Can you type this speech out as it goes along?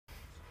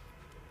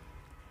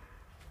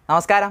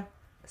നമസ്കാരം,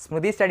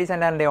 സ്മൃതി സ്റ്റഡി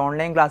സെൻറ്ററിൻ്റെ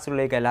ഓൺലൈൻ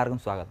ക്ലാസ്സുകളിലേക്ക് എല്ലാവർക്കും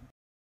സ്വാഗതം.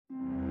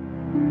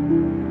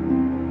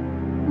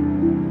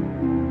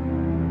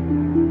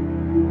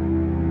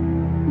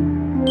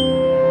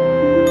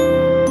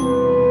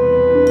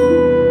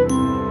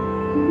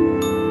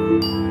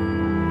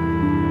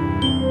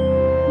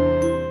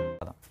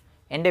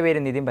 എൻ്റെ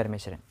പേര് നിതിൻ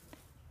പരമേശ്വരൻ.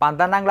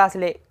 12ാം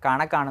ക്ലാസ്സിലെ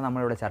കണക്കാണ്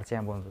നമ്മളിവിടെ ചർച്ച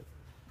ചെയ്യാൻ പോകുന്നത്.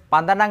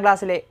 12ാം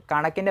ക്ലാസ്സിലെ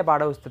കണക്കിൻ്റെ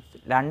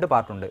പാഠപുസ്തകത്തിൽ 2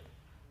 പാർട്ടുണ്ട്.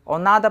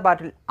 ഒന്നാമത്തെ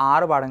പാർട്ടിൽ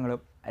 6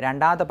 പാഠങ്ങളും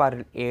രണ്ടാമത്തെ പാർട്ടിൽ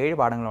 7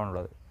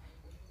 പാഠങ്ങളുമാണുള്ളത്.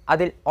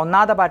 അതിൽ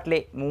ഒന്നാമത്തെ പാർട്ടിലെ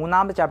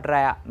 3ാമത്തെ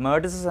ചാപ്റ്ററായ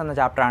മാട്രിസസ് എന്ന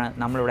ചാപ്റ്ററാണ്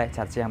നമ്മളിവിടെ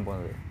ചർച്ച ചെയ്യാൻ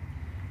പോകുന്നത്.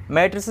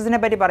 മാട്രിസസിനെ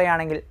പറ്റി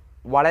പറയുകയാണെങ്കിൽ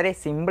വളരെ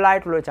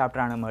സിമ്പിളായിട്ടുള്ളൊരു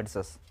ചാപ്റ്ററാണ്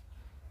മാട്രിസസ്.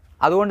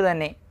 അതുകൊണ്ട്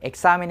തന്നെ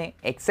എക്സാമിന്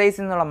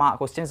എക്സസൈസിൽ നിന്നുള്ള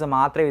ക്വസ്റ്റ്യൻസ്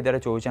മാത്രമേ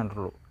ഇതുവരെ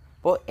ചോദിച്ചിട്ടുള്ളൂ.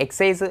 അപ്പോൾ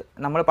എക്സസൈസ്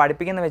നമ്മൾ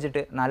പഠിപ്പിക്കുന്ന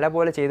വെച്ചിട്ട്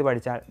നല്ലപോലെ ചെയ്ത്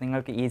പഠിച്ചാൽ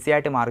നിങ്ങൾക്ക്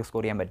ഈസിയായിട്ട് മാർക്ക്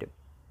സ്കോർ ചെയ്യാൻ പറ്റും.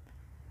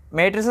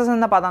 മാട്രിസസ്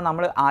എന്ന പദം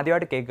നമ്മൾ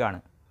ആദ്യമായിട്ട് കേൾക്കുകയാണ്.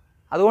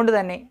 അതുകൊണ്ട്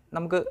തന്നെ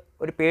നമുക്ക്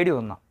ഒരു പേടി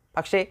തോന്നാം.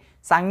 പക്ഷേ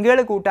സംഖ്യകൾ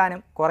കൂട്ടാനും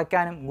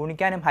കുറയ്ക്കാനും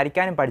ഗുണിക്കാനും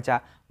ഹരിക്കാനും പഠിച്ചാൽ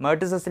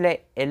മാട്രിസസിലെ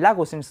എല്ലാ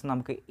ക്വസ്റ്റ്യൻസും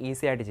നമുക്ക്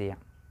ഈസി ആയിട്ട് ചെയ്യാം.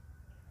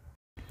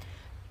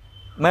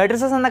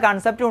 മാട്രിസസ് എന്ന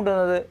കൺസെപ്റ്റ്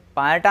കൊണ്ടുവന്നത്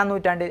 18ാം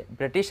നൂറ്റാണ്ടിൽ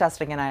ബ്രിട്ടീഷ്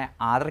ശാസ്ത്രജ്ഞനായ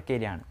ആർതർ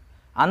കേലിയാണ്.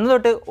 അന്ന്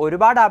തൊട്ട്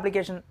ഒരുപാട്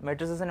ആപ്ലിക്കേഷൻ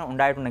മാട്രിസസിന്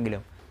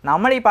ഉണ്ടായിട്ടുണ്ടെങ്കിലും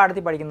നമ്മൾ ഈ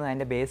പാഠത്തിൽ പഠിക്കുന്നത്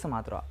അതിൻ്റെ ബേസ്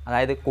മാത്രമാണ്.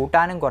 അതായത്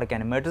കൂട്ടാനും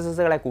കുറയ്ക്കാനും,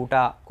 മാട്രിസസുകളെ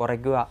കൂട്ടുക,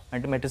 കുറയ്ക്കുക,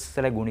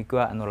 മാട്രിസസുകളെ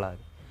ഗുണിക്കുക എന്നുള്ളത്.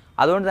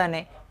 അതുകൊണ്ട്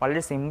തന്നെ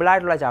വളരെ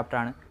സിമ്പിളായിട്ടുള്ള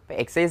ചാപ്റ്ററാണ്. അപ്പോൾ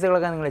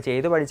എക്സസൈസുകളൊക്കെ നിങ്ങൾ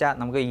ചെയ്ത് പഠിച്ചാൽ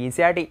നമുക്ക്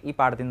ഈസിയായിട്ട് ഈ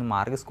പാഠത്തിൽ നിന്ന്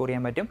മാർക്ക് സ്കോർ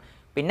ചെയ്യാൻ പറ്റും.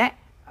 പിന്നെ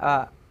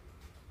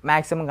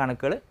മാക്സിമം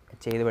കണക്കുകൾ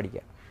ചെയ്ത്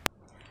പഠിക്കുക.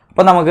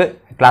 അപ്പോൾ നമുക്ക്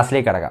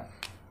ക്ലാസ്സിലേക്ക് കടക്കാം.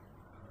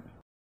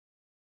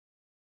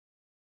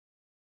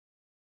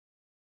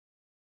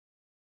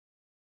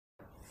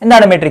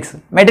 എന്താണ് matrix?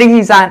 Matrix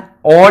is an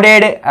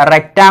ordered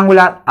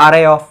rectangular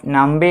array of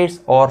numbers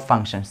or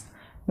functions.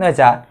 എന്ന്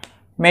വെച്ചാൽ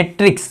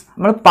മെട്രിക്സ്,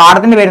 നമ്മൾ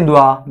പാഠത്തിൻ്റെ പേര്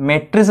എന്തുവാ?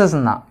 മെട്രിസസ്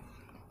എന്നാണ്.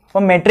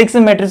 അപ്പോൾ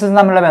മെട്രിക്സും മെട്രിസസും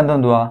തമ്മിലുള്ള ബന്ധം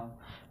എന്തുവാ?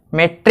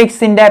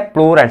 മെട്രിക്സിൻ്റെ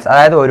പ്ലൂറൽസ്,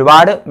 അതായത്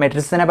ഒരുപാട്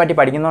മെട്രിക്സിനെ പറ്റി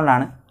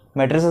പഠിക്കുന്നതുകൊണ്ടാണ്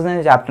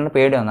മെട്രിസസിൻ്റെ ചാപ്റ്ററിൻ്റെ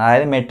പേര് വന്നത്.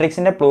 അതായത്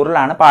മെട്രിക്സിൻ്റെ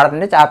പ്ലൂറലാണ്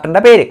പാഠത്തിൻ്റെ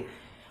ചാപ്റ്ററിൻ്റെ പേര്.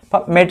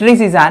 അപ്പോൾ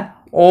മെട്രിക്സ് ഈസ് ആൻ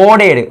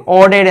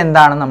ഓർഡേർഡ്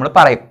എന്താണെന്ന് നമ്മൾ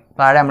പറയും.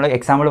 താഴെ നമ്മൾ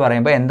എക്സാമ്പിൾ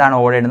പറയുമ്പോൾ എന്താണ്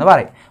ഓർഡേർഡ് എന്ന്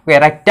പറയും. ഓക്കെ,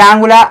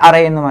 റെക്ടാങ്കുലർ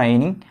അറേ എന്ന്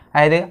മീനിങ്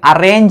അതായത്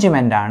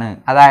അറേഞ്ച്മെൻ്റ് ആണ്.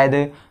 അതായത്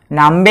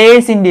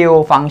നമ്പേഴ്സിൻ്റെയോ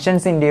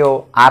ഫങ്ഷൻസിൻ്റെയോ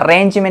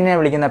അറേഞ്ച്മെൻറ്റിനെ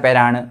വിളിക്കുന്ന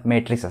പേരാണ്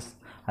മെട്രിക്സസ്.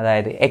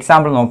 അതായത്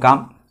എക്സാമ്പിൾ നോക്കാം.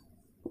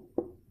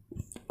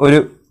 ഒരു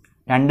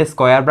 2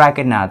 സ്ക്വയർ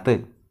ബ്രാക്കറ്റിനകത്ത്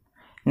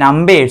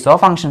നമ്പേഴ്സോ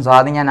ഫങ്ഷൻസോ,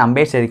 ആദ്യം ഞാൻ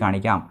നമ്പേഴ്സ് എഴുതി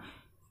കാണിക്കാം.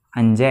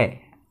 5,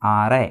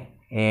 6,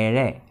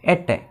 7,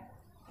 8.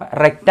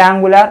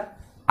 റെക്ടാങ്കുലർ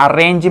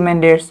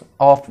അറേഞ്ച്മെൻറ്റേഴ്സ്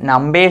ഓഫ്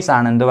നമ്പേഴ്സ്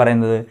ആണ് എന്ത്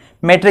പറയുന്നത്?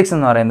 മെട്രിക്സ്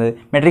എന്ന് പറയുന്നത്.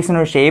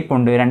 മെട്രിക്സിനൊരു ഷേപ്പ്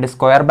ഉണ്ട്. 2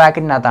 സ്ക്വയർ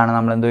ബ്രാക്കറ്റിനകത്താണ്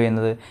നമ്മൾ എന്ത്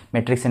ചെയ്യുന്നത്?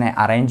 മെട്രിക്സിനെ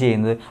അറേഞ്ച്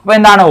ചെയ്യുന്നത്. അപ്പോൾ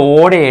എന്താണ്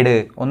ഓർഡേർഡ്?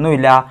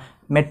 ഒന്നുമില്ല.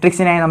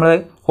 മെട്രിക്സിനെ നമ്മൾ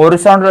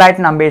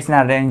ഹൊറിസോണ്ടലായിട്ട് നമ്പേഴ്സിനെ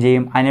അറേഞ്ച്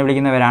ചെയ്യും. അതിനെ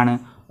വിളിക്കുന്നവരാണ്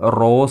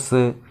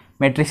റോസ്.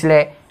 മെട്രിക്സിലെ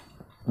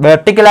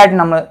വെർട്ടിക്കലായിട്ട്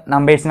നമ്മൾ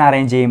നമ്പേഴ്സിനെ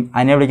അറേഞ്ച് ചെയ്യും.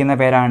 അതിനെ വിളിക്കുന്ന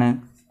പേരാണ്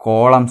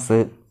കോളംസ്.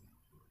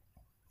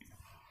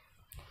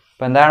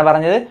 അപ്പോൾ എന്താണ്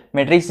പറഞ്ഞത്?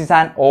 Matrix is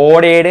an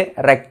ordered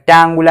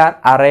rectangular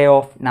array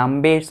of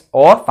numbers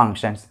or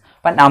functions.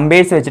 അപ്പം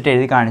നമ്പേഴ്സ് വെച്ചിട്ട്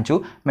എഴുതി കാണിച്ചു.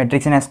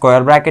 മെട്രിക്സിനെ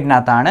സ്ക്വയർ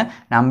ബ്രാക്കറ്റിനകത്താണ്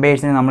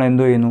നമ്പേഴ്സിനെ നമ്മൾ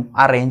എന്ത് ചെയ്യുന്നു?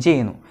 അറേഞ്ച്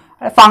ചെയ്യുന്നു.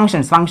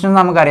 ഫങ്ഷൻസ്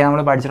നമുക്കറിയാം.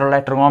 നമ്മൾ പഠിച്ചിട്ടുള്ള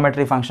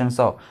ട്രിഗോമെട്രി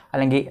ഫങ്ഷൻസോ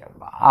അല്ലെങ്കിൽ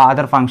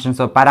അതർ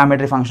ഫങ്ഷൻസോ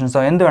പാരാമെട്രി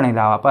ഫങ്ഷൻസോ എന്ത്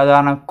വേണമെങ്കിലും ആവാം. അപ്പോൾ അത്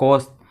കാരണം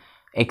cos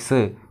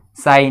X,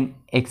 sign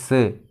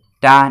X,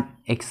 tan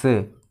X,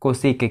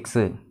 cosec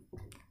X,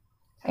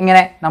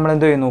 ഇങ്ങനെ നമ്മൾ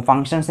എന്ത് ചെയ്യുന്നു?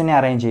 ഫങ്ഷൻസിനെ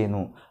അറേഞ്ച്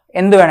ചെയ്യുന്നു.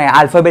 എന്ത് വേണേ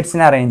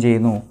ആൽഫബറ്റ്സിനെ അറേഞ്ച്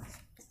ചെയ്യുന്നു.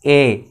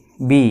 A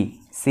B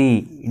C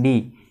D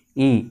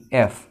E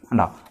F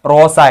ഉണ്ടോ?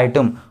 റോസ്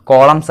ആയിട്ടും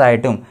കോളംസ്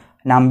ആയിട്ടും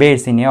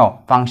നമ്പേഴ്സിനെയോ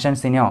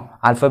ഫങ്ഷൻസിനെയോ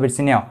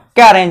ആൽഫബറ്റ്സിനെയോ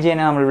ഒക്കെ അറേഞ്ച്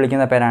ചെയ്യുന്നത് നമ്മൾ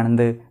വിളിക്കുന്ന പേരാണ്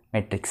എന്ത്?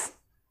 മെട്രിക്സ്.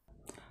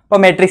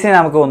 അപ്പോൾ മെട്രിക്സിനെ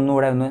നമുക്ക്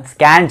ഒന്നുകൂടെ ഒന്ന്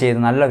സ്കാൻ ചെയ്ത്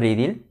നല്ല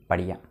രീതിയിൽ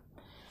പഠിക്കാം.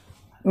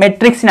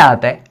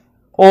 മെട്രിക്സിനകത്തെ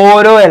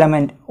ഓരോ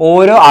എലമെൻറ്റ്,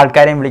 ഓരോ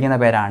ആൾക്കാരെയും വിളിക്കുന്ന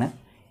പേരാണ്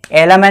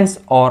എലമെൻറ്റ്സ്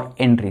ഓർ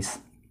എൻട്രീസ്.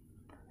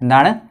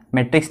 എന്താണ്?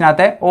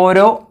 മെട്രിക്സിനകത്തെ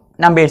ഓരോ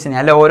നമ്പേഴ്സിനെ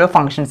അല്ലെ ഓരോ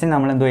ഫങ്ഷൻസിനെ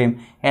നമ്മൾ എന്ത് ചെയ്യും?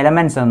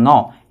 എലമെൻറ്റ്സ് എന്നോ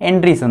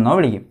എൻട്രീസ് എന്നോ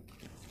വിളിക്കും.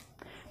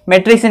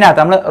 മെട്രിക്സിനകത്ത്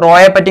നമ്മൾ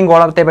റോയെ പറ്റിയും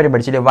കോളത്തെ പറ്റി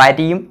പഠിച്ചില്ലേ?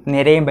 വരിയും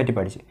നിരയും പറ്റി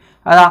പഠിച്ചു.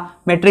 അതാ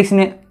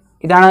മെട്രിക്സിന്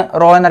ഇതാണ്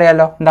റോ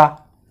എന്നറിയാമല്ലോ. എന്താ?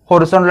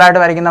 ഹൊറിസോണ്ടലായിട്ട്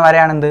വരയ്ക്കുന്ന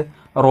വരയാണ് എന്ത്?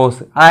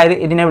 റോസ്. അതായത്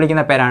ഇതിനെ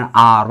വിളിക്കുന്ന പേരാണ്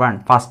R1,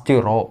 ഫസ്റ്റ്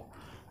റോ.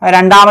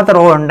 രണ്ടാമത്തെ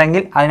റോ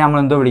ഉണ്ടെങ്കിൽ അതിന് നമ്മൾ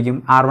എന്തോ വിളിക്കും?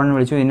 R1 എന്ന്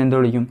വിളിച്ചു. ഇതിനെന്തോ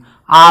വിളിക്കും?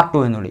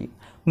 R2 എന്ന് വിളിക്കും.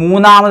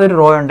 മൂന്നാമതൊരു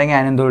റോ ഉണ്ടെങ്കിൽ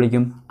അതിനെന്തോ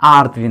വിളിക്കും?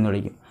 R3 എന്ന്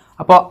വിളിക്കും.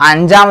 അപ്പോൾ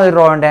അഞ്ചാമതൊരു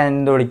റോ ഉണ്ടെങ്കിൽ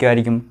അതിനെന്തോ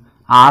വിളിക്കുമായിരിക്കും?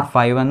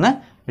 R5 എന്ന്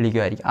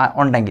വിളിക്കുമായിരിക്കും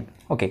ഉണ്ടെങ്കിൽ.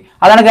 ഓക്കെ,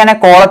 അതാണ് തന്നെ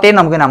കോളത്തെയും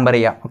നമുക്ക് നമ്പർ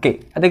ചെയ്യാം. ഓക്കെ,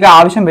 അതൊക്കെ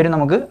ആവശ്യം വരും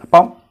നമുക്ക്.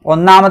 അപ്പം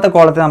ഒന്നാമത്തെ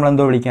കോളത്തെ നമ്മൾ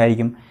എന്തോ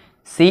വിളിക്കുമായിരിക്കും?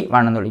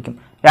 C1 എന്ന് വിളിക്കും.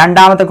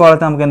 രണ്ടാമത്തെ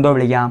കോളത്തെ നമുക്ക് എന്തോ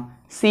വിളിക്കാം?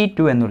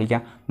 C2 എന്ന്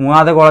വിളിക്കാം.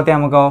 മൂന്നാമത്തെ കോളത്തെ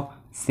നമുക്കോ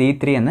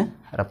C3 എന്ന്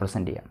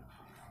റെപ്രസെൻറ്റ് ചെയ്യാം.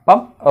 അപ്പം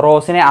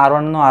റോസിനെ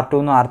R1 എന്നും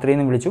R2 എന്നും R3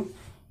 എന്നും വിളിച്ചു.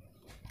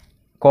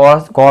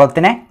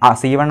 കോളത്തിനെ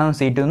C1 എന്നും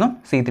C2 എന്നും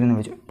C3 എന്നും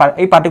വിളിച്ചു.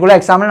 ഈ പർട്ടിക്കുലർ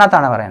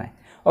എക്സാമ്പിളിനകത്താണ് പറയുന്നത്.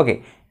 ഓക്കെ,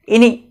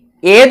 ഇനി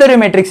ഏതൊരു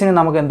മെട്രിക്സിനും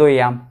നമുക്ക് എന്തോ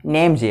ചെയ്യാം?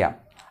 നെയിം ചെയ്യാം.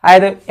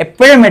 അതായത്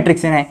എപ്പോഴും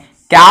മെട്രിക്സിനെ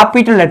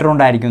ക്യാപിറ്റൽ ലെറ്റർ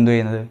കൊണ്ടായിരിക്കും എന്ത്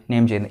ചെയ്യുന്നത്?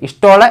 നെയിം ചെയ്യുന്നത്.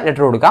 ഇഷ്ടമുള്ള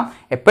ലെറ്റർ കൊടുക്കാം.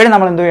 എപ്പോഴും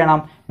നമ്മൾ എന്ത് ചെയ്യണം?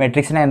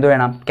 മെട്രിക്സിനെ എന്ത്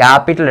വേണം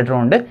ക്യാപിറ്റൽ ലെറ്റർ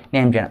കൊണ്ട്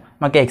നെയിം ചെയ്യണം.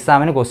 നമുക്ക്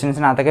എക്സാമിന്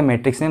ക്വസ്റ്റ്യൻസിനകത്തൊക്കെ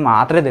മെട്രിക്സിന്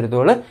മാത്രമേ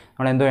തരുത്തുള്ളൂ.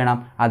 നമ്മൾ എന്ത് വേണം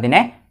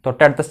അതിനെ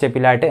തൊട്ടടുത്ത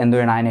സ്റ്റെപ്പിലായിട്ട് എന്ത്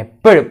വേണം അതിന്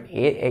എപ്പോഴും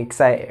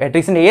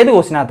മെട്രിക്സിൻ്റെ ഏത്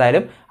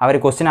ക്വസ്റ്റിനകത്തായാലും അവർ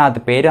ക്വസ്റ്റിനകത്ത്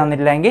പേര്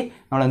തന്നിട്ടില്ലെങ്കിൽ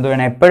നമ്മൾ എന്ത്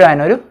വേണം എപ്പോഴും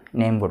അതിനൊരു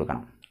നെയിം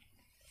കൊടുക്കണം.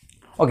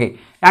 ഓക്കെ,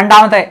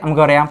 രണ്ടാമത്തെ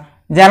നമുക്ക് പറയാം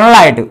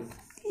ജനറലായിട്ട്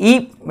ഈ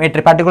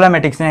പർട്ടിക്കുലർ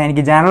മെട്രിക്സിനെ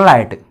എനിക്ക്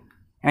ജനറലായിട്ട്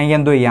എനിക്ക്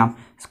എന്തു ചെയ്യാം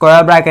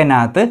സ്ക്വയർ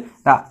ബ്രാക്കറ്റിനകത്ത്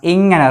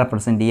ഇങ്ങനെ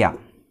റെപ്രസെൻറ്റ് ചെയ്യാം.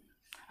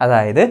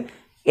 അതായത്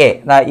എ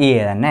ഈ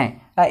എ തന്നെ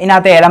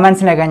ഇതിനകത്ത്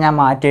എലമെൻസിനൊക്കെ ഞാൻ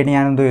മാറ്റിയിട്ട്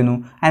ഞാൻ എന്ത് ചെയ്യുന്നു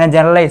അതിനെ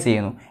ജനറലൈസ്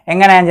ചെയ്യുന്നു.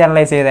 എങ്ങനെ ഞാൻ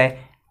ജനറലൈസ് ചെയ്തേ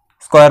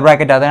സ്ക്വയർ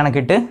ബ്രാക്കറ്റ് അത്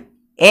കണക്കിട്ട്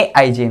എ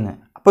ഐ ജെ എന്ന്.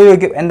 അപ്പോൾ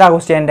ചോദിക്കും എന്താ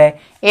ക്വസ്റ്റ്യൻ്റെ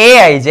എ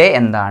ഐ ജെ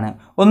എന്താണ്?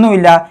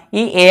 ഒന്നുമില്ല,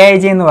 ഈ എ ഐ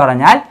ജെ എന്ന്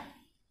പറഞ്ഞാൽ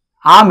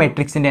ആ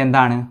മെട്രിക്സിൻ്റെ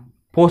എന്താണ്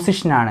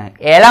പൊസിഷനാണ്,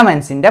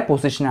 എലമെൻസിൻ്റെ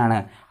പൊസിഷനാണ്.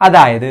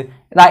 അതായത്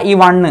ഈ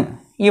വണ്ണ്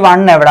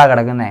എവിടെയാണ്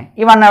കിടക്കുന്നത്?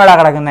 ഈ വണ്ണ്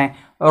എവിടെയാണ് കിടക്കുന്നത്?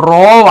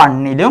 റോ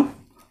 1ലും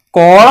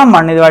കോളം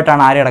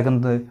 1ലുമായിട്ടാണ് ആര്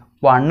കിടക്കുന്നത്?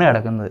 1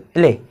 കിടക്കുന്നത്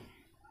അല്ലേ?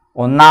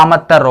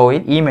 ഒന്നാമത്തെ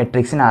റോയിൽ ഈ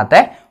മെട്രിക്സിനകത്തെ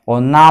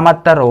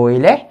ഒന്നാമത്തെ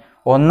റോയിലെ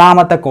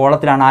ഒന്നാമത്തെ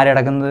കോളത്തിലാണ് ആര്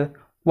കിടക്കുന്നത്?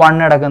 1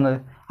 കിടക്കുന്നത്.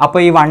 അപ്പോൾ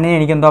ഈ 1നെ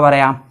എനിക്ക് എന്തോ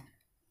പറയാം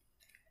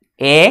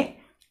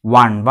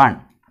A11.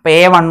 അപ്പോൾ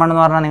A11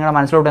 എന്ന് പറഞ്ഞാൽ നിങ്ങളുടെ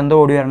മനസ്സിലോട്ട് എന്തോ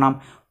ഓടി വരണം?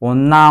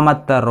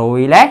 ഒന്നാമത്തെ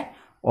റോയിലെ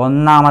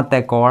ഒന്നാമത്തെ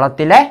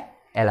കോളത്തിലെ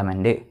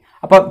എലമെൻറ്റ്.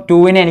 അപ്പോൾ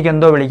 2നെ എനിക്ക്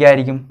എന്തോ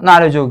വിളിക്കായിരിക്കും? ഒന്ന്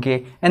ആലോചിച്ച് നോക്കിയേ,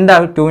 എന്താ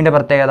 2ൻ്റെ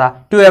പ്രത്യേകത?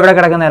 2 എവിടെ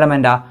കിടക്കുന്ന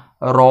എലമെൻറ്റാ?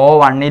 റോ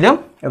 1ലും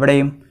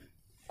എവിടെയും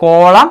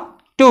കോളം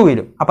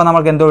 2ലും. അപ്പോൾ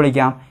നമുക്ക് എന്തോ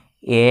വിളിക്കാം?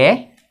 എ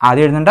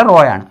ആദ്യം എഴുതേണ്ട റോ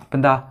ആണ്. അപ്പോൾ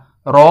എന്താ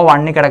റോ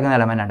 1ൽ കിടക്കുന്ന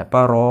എലമെൻ്റാണ്.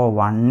 അപ്പോൾ റോ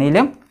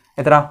 1ലും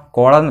എത്ര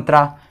കോളം എത്ര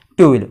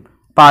 2ലും.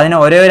 അപ്പോൾ അതിന്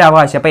ഒരേ ഒരു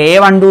അവകാശം. അപ്പോൾ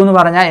A12 എന്ന്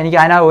പറഞ്ഞാൽ എനിക്ക്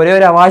അതിന് ഒരേ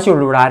ഒരു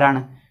അവകാശമുള്ളൂ ഇവിടെ. ആരാണ്?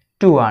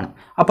 2 ആണ്.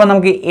 അപ്പോൾ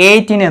നമുക്ക്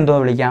 8നെ എന്തോ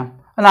വിളിക്കാം?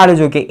 ഒന്ന്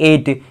ആലോചിച്ച് നോക്കിയേ.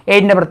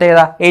 8ൻ്റെ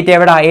പ്രത്യേകത 8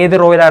 എവിടെ ഏത്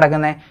റോയിലാണ്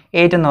കിടക്കുന്നത്?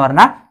 8 എന്ന്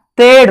പറഞ്ഞാൽ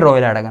 3rd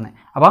റോയിലാണ് കിടക്കുന്നത്.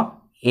 അപ്പം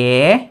എ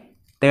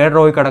 3rd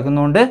റോയിൽ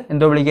കിടക്കുന്നതുകൊണ്ട്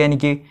എന്തോ വിളിക്കുക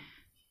എനിക്ക്?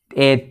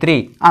 A3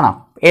 ആണോ?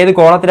 ഏത്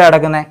കോളത്തിലാണ്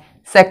കിടക്കുന്നത്?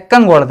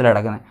 2nd കോളത്തിലാണ്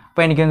കിടക്കുന്നത്.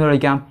 അപ്പോൾ എനിക്ക് എന്ത്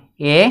വിളിക്കാം?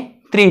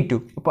 A32.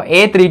 അപ്പോൾ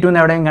A32 എന്ന്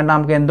എവിടെയും കണ്ടാൽ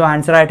നമുക്ക് എന്തോ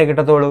ആൻസറായിട്ട്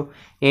കിട്ടത്തുള്ളൂ?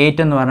 8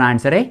 എന്ന് പറഞ്ഞ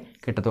ആൻസറേ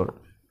കിട്ടത്തുള്ളൂ.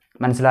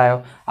 മനസ്സിലായോ?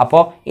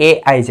 അപ്പോൾ എ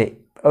ഐ ജെ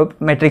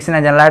മെട്രിക്സിനെ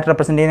ജനറലായിട്ട്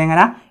റെപ്രസെൻറ്റ് ചെയ്യുന്നത്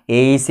എങ്ങനെ? A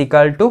 =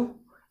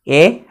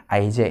 A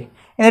I J.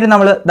 എന്നിട്ട്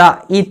നമ്മൾ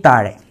ഈ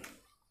താഴെ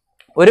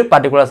ഒരു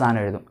പർട്ടിക്കുലർ സാധനം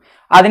എഴുതും.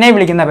 അതിനെ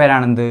വിളിക്കുന്ന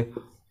പേരാണെന്ത്?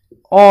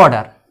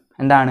 ഓർഡർ.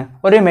 എന്താണ്?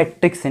 ഒരു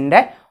മെട്രിക്സിൻ്റെ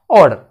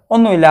ഓർഡർ.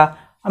 ഒന്നുമില്ല,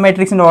 ആ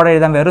മെട്രിക്സിൻ്റെ ഓർഡർ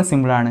എഴുതാൻ വെറും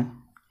സിമ്പിളാണ്.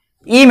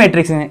 ഈ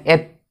മെട്രിക്സിന്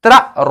എത്ര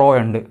റോ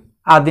ഉണ്ട്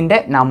അതിൻ്റെ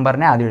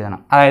നമ്പറിനെ ആദ്യം എഴുതണം.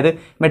 അതായത്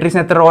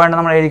മെട്രിക്സിന് എത്ര റോ ഉണ്ട്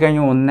നമ്മൾ എഴുതി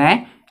കഴിഞ്ഞു? 1,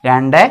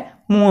 2,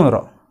 3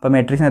 റോ. അപ്പോൾ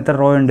മെട്രിക്സിന് എത്ര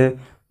റോ ഉണ്ട്?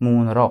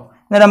 3 റോ.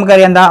 എന്നിട്ട്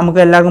നമുക്കറിയാം എന്താ,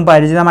 നമുക്ക് എല്ലാവർക്കും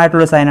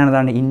പരിചിതമായിട്ടുള്ള സൈനാണ്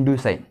എന്താണ്? Into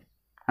sign.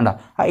 ഉണ്ടോ?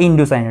 ആ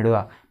ഇൻഡു സൈൻ ഇടുക.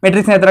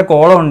 മെട്രിക്സിന് എത്ര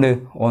കോളം ഉണ്ട്?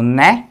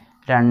 1,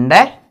 2,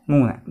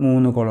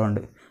 3 കോളം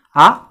ഉണ്ട്.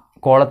 ആ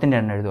കോളത്തിൻ്റെ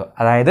എണ്ണം എഴുതുക.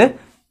 അതായത്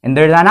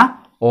എന്തെഴുതാനാ?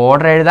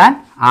 ഓർഡർ എഴുതാൻ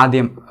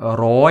ആദ്യം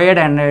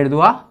റോയുടെ എണ്ണം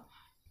എഴുതുക,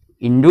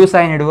 ഇൻഡു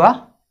സൈൻ ഇടുക,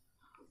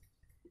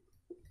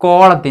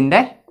 കോളത്തിൻ്റെ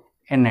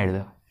എണ്ണം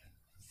എഴുതുക.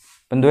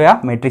 അപ്പം എന്ത് ചെയ്യുക?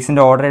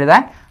 മെട്രിക്സിൻ്റെ ഓർഡർ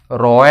എഴുതാൻ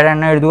റോയുടെ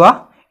എണ്ണം എഴുതുക,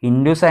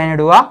 ഇൻഡു സൈൻ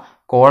ഇടുക,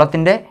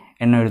 കോളത്തിൻ്റെ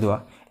എണ്ണം എഴുതുക.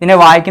 ഇതിനെ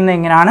വായിക്കുന്നത്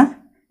എങ്ങനെയാണ്?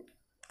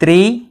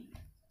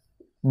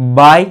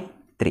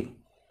 3/3.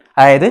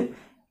 അതായത്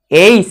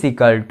A =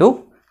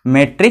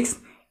 മെട്രിക്സ്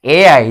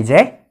Aij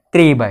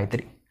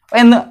 3/3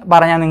 എന്ന്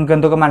പറഞ്ഞാൽ നിങ്ങൾക്ക്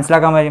എന്തൊക്കെ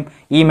മനസ്സിലാക്കാൻ പറ്റും?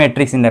 ഈ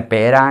മെട്രിക്സിൻ്റെ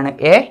പേരാണ്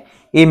എ,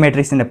 ഈ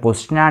മെട്രിക്സിൻ്റെ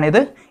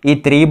പൊസിഷനാണിത്. ഈ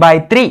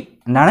 3/3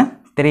 എന്താണ്?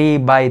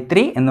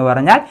 3/3 എന്ന്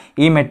പറഞ്ഞാൽ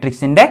ഈ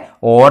മെട്രിക്സിൻ്റെ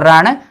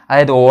ഓർഡറാണ്.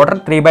 അതായത് ഓർഡർ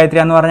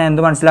 3/3 എന്ന് പറഞ്ഞാൽ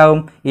എന്ത് മനസ്സിലാവും?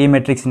 ഈ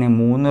മെട്രിക്സിന്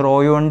 3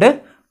 റോയും ഉണ്ട്,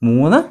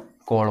 3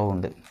 കോളവും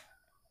ഉണ്ട്.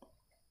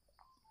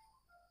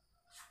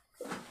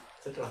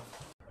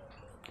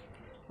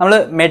 നമ്മൾ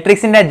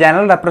മെട്രിക്സിൻ്റെ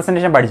ജനറൽ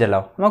റെപ്രസെൻറ്റേഷൻ പഠിച്ചല്ലോ.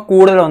 നമുക്ക്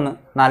കൂടുതലൊന്ന്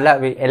നല്ല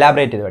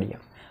എലാബറേറ്റ് ചെയ്ത് പഠിക്കാം.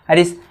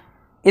 അരീസ്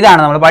ഇതാണ്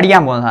നമ്മൾ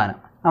പഠിക്കാൻ പോകുന്ന സാധനം.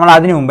 നമ്മൾ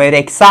അതിനു മുമ്പ് ഒരു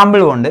എക്സാമ്പിൾ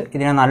കൊണ്ട്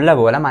ഇതിനെ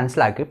നല്ലപോലെ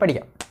മനസ്സിലാക്കി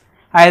പഠിക്കാം.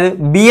 അതായത്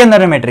ബി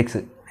എന്നൊരു മെട്രിക്സ്,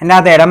 അതിൻ്റെ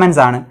അകത്ത്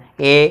എലമെൻറ്റ്സ് ആണ്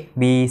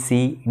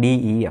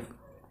ABCDEF.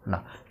 ഉണ്ടോ?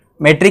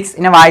 മെട്രിക്സ്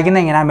ഇതിനെ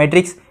വായിക്കുന്നത് എങ്ങനെയാണ്?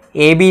 മെട്രിക്സ്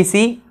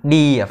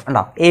ABCDEF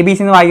ഉണ്ടോ? ABC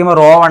എന്ന് വായിക്കുമ്പോൾ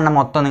റോ 1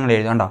 മൊത്തം നിങ്ങൾ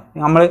എഴുതുന്നുണ്ടോ?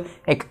 നമ്മൾ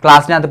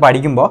ക്ലാസ്സിനകത്ത്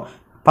പഠിക്കുമ്പോൾ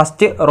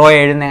ഫസ്റ്റ് റോ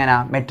എഴുതുന്ന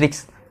എങ്ങനെയാണ്?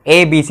 മെട്രിക്സ്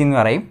ABC എന്ന്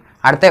പറയും.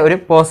 അടുത്ത ഒരു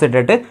പോസ്റ്റ്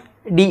ഇട്ടിട്ട്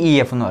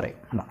DEF എന്ന് പറയും.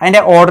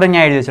 അതിൻ്റെ ഓർഡർ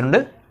ഞാൻ എഴുതി വെച്ചിട്ടുണ്ട്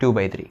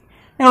 2/3.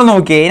 നിങ്ങൾ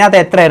നോക്കിയേ, ഇതിനകത്ത്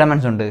എത്ര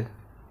എലമെൻറ്റ്സ് ഉണ്ട്?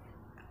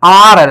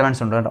 6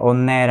 എലമെൻറ്റ്സ് ഉണ്ട്.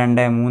 1,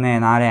 2, 3,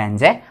 4,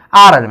 5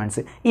 6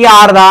 എലമെൻറ്റ്സ്. ഈ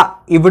 6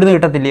 ഇവിടുന്ന്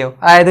കിട്ടത്തില്ലയോ?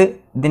 അതായത്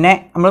ഇതിനെ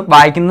നമ്മൾ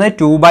വായിക്കുന്നത്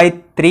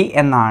 2/3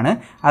 എന്നാണ്.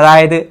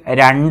 അതായത്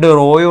 2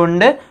 റോയും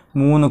ഉണ്ട്,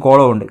 3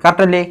 കോളവും ഉണ്ട്.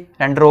 കറക്റ്റ് അല്ലേ?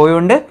 2 റോയും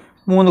ഉണ്ട്,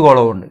 3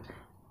 കോളവും ഉണ്ട്.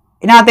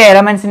 ഇതിനകത്ത്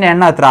എലമെൻറ്റ്സിൻ്റെ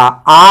എണ്ണം എത്ര?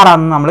 6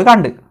 ആണെന്ന് നമ്മൾ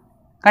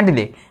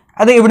കണ്ടില്ലേ?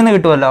 അത് ഇവിടുന്ന്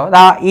കിട്ടുമല്ലോ.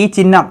 ഈ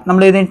ചിഹ്നം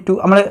നമ്മൾ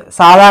നമ്മൾ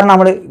സാധാരണ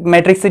നമ്മൾ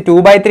മെട്രിക്സ്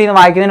 2/3 എന്ന്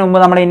വായിക്കുന്നതിന് മുമ്പ്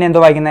നമ്മൾ ഇനി എന്തോ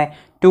വായിക്കുന്നത്?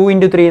 2 ×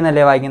 3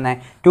 എന്നല്ലേ വായിക്കുന്നത്?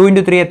 2 ×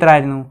 3 എത്ര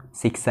ആയിരുന്നു?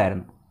 6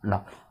 ആയിരുന്നു. ഉണ്ടോ?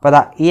 അപ്പോൾ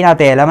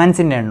ഇതിനകത്ത്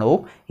എലമെൻറ്റ്സിൻ്റെ എണ്ണവും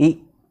ഈ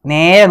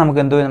നേരെ നമുക്ക്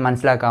എന്തോ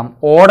മനസ്സിലാക്കാം?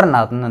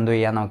 ഓർഡറിനകത്ത് നിന്ന് എന്തോ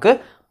ചെയ്യാം? നമുക്ക്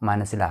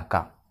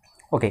മനസ്സിലാക്കാം.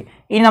 ഓക്കെ,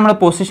 ഇനി നമ്മൾ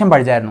പൊസിഷൻ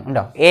പഠിച്ചായിരുന്നു.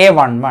 ഉണ്ടോ?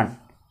 A11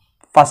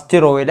 ഫസ്റ്റ്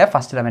റോയിലെ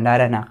ഫസ്റ്റ് എലമെൻറ്റ്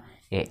ആരാണ്?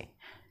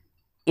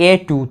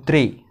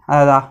 A23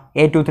 അതാ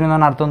A23 എന്ന്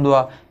പറഞ്ഞ അർത്ഥം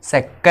എന്തുവാ?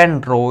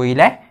 സെക്കൻഡ്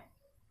റോയിലെ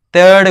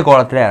തേർഡ്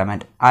കോളത്തിലെ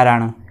എലമെൻറ്റ്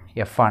ആരാണ്?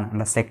 എഫ്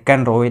ആണ്.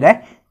 സെക്കൻഡ് റോയിലെ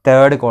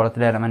തേർഡ്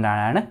കോളത്തിലെ എലമെൻ്റ്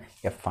ആണ്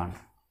എഫ് ആണ്.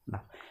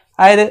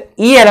 അതായത്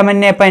ഈ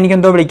എലമെൻറ്റിനെ ഇപ്പം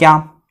എനിക്കെന്തോ വിളിക്കാം?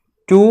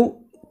 2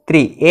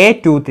 3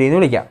 A23 എന്ന്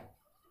വിളിക്കാം.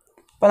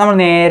 അപ്പോൾ നമ്മൾ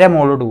നേരെ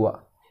മുകളിലോട്ട് പോവുക.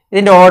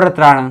 ഇതിൻ്റെ ഓർഡർ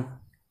എത്രയാണ്?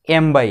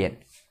 m/n.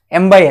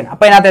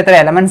 അപ്പോൾ ഇതിനകത്ത് എത്ര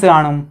എലമെൻറ്റ്സ്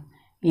കാണും?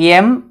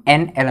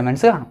 mn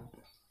എലമെൻറ്റ്സ് കാണും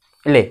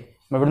അല്ലേ?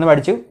 ഇവിടുന്ന്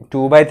പഠിച്ചു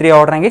 2/3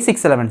 ഓർഡർ എങ്കിൽ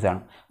 6 എലമെൻറ്റ്സ്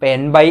കാണും. അപ്പോൾ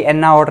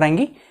n/n ഓർഡർ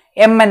എങ്കിൽ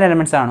mn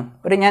എലമെൻറ്റ്സ് കാണും.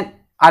 ഒരു ഞാൻ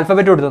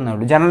ആൽഫബറ്റ് കൊടുത്തതേ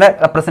ഉള്ളൂ, ജനറൽ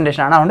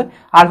റെപ്രസെൻറ്റേഷൻ ആണ്, അതുകൊണ്ട്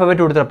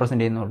ആൽഫബറ്റ് കൊടുത്ത്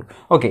റെപ്രസെൻറ്റ് ചെയ്യുന്നുള്ളൂ.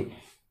 ഓക്കെ,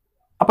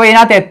 അപ്പോൾ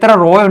ഇതിനകത്ത് എത്ര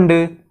റോ ഉണ്ട്?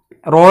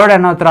 റോയുടെ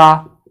എണ്ണം എത്ര?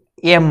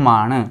 m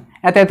ആണ്.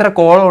 അതിനകത്ത് എത്ര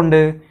കോളം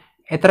ഉണ്ട്?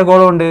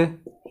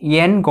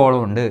 n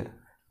കോളം ഉണ്ട്.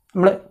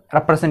 നമ്മൾ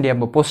റെപ്രസെൻറ്റ്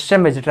ചെയ്യുമ്പോൾ പൊസിഷൻ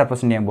വെച്ചിട്ട്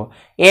റെപ്രസെൻറ്റ് ചെയ്യുമ്പോൾ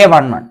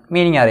A11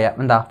 മീനിങ് അറിയാം,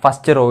 എന്താ?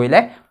 First റോയിലെ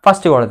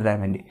first കോളത്തിലെ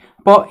element.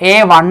 അപ്പോൾ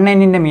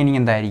A1n മീനിങ്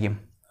എന്തായിരിക്കും?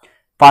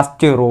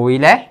 ഫസ്റ്റ്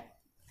റോയിലെ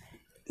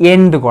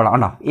എന്ത് കോളം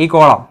ഉണ്ടോ? ഈ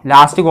കോളം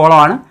ലാസ്റ്റ്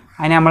കോളമാണ്,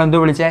 അതിനെ നമ്മൾ എന്ത്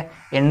വിളിച്ചേ?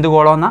 എന്ത്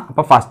കോളം എന്നാ?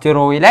 അപ്പോൾ ഫസ്റ്റ്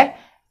റോയിലെ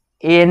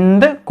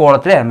എന്ത്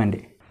കോളത്തിലെ എലമെൻറ്റ്.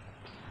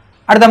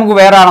 അടുത്ത നമുക്ക്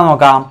വേറെ ആളെ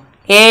നോക്കാം.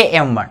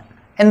 AM1.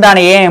 എന്താണ്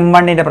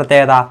AM1ൻ്റെ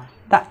പ്രത്യേകത?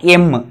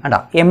 എം കേട്ടോ.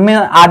 എം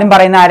ആദ്യം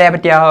പറയുന്ന ആരെ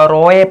പറ്റിയാ?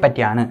 റോയെ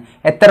പറ്റിയാണ്.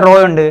 എത്ര റോ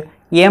ഉണ്ട്?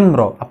 m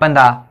raw. അപ്പം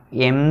എന്താ?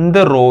 എന്ത്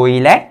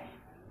റോയിലെ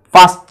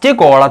ഫസ്റ്റ്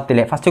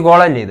കോളത്തിലെ, ഫസ്റ്റ്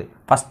കോളം അല്ലേ ഇത്,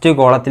 ഫസ്റ്റ്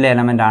കോളത്തിലെ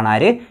എലമെൻ്റ് ആണ്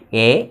ആര്?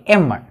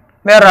 AM1.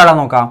 വേറൊരാളെ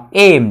നോക്കാം.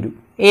 AM2.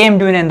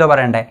 AM2നെ എന്തോ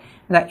പറയണ്ടേ?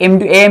 എന്താ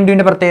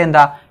AM2ൻ്റെ പ്രത്യേകത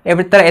എന്താ?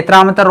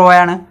 എത്രാമത്തെ റോ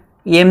ആണ്?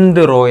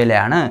 mth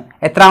റോയിലാണ്.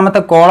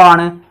 എത്രാമത്തെ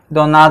കോളമാണ്? ഇത്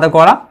ഒന്നാമത്തെ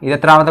കോളം, ഇത്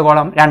എത്രാമത്തെ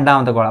കോളം?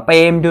 രണ്ടാമത്തെ കോളം. അപ്പോൾ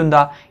AM2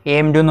 എന്താ?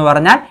 AM2 എന്ന്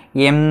പറഞ്ഞാൽ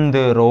mth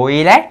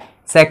റോയിലെ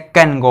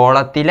സെക്കൻഡ്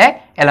കോളത്തിലെ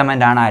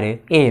എലമെൻ്റ് ആണ് ആര്?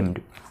 AM2.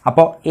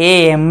 അപ്പോൾ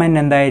AMN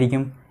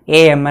എന്തായിരിക്കും?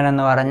 AMN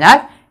എന്ന് പറഞ്ഞാൽ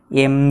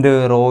mth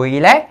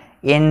റോയിലെ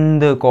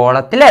എന്ത്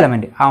കോളത്തിലെ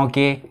element.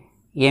 Okay,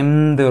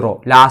 mth raw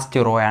last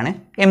raw ആണ്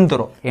mth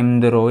raw.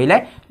 mth റോയിലെ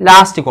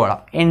last column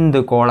എന്ത്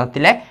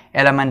കോളത്തിലെ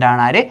എലമെൻ്റ്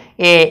ആണ് ആര്?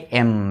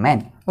 AMN.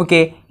 ഓക്കെ,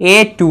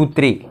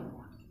 A23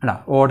 ഉണ്ടോ?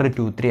 ഓർഡർ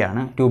 2/3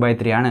 ആണ്,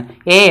 2/3 ആണ്.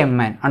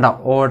 AMN ഉണ്ടോ?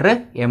 ഓർഡർ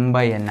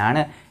m/n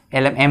ആണ്.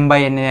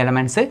 m/n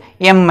എലമെൻറ്റ്സ്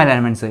ml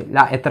എലമെൻറ്റ്സ്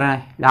എത്ര?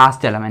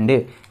 Last element.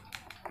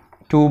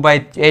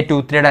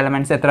 A23യുടെ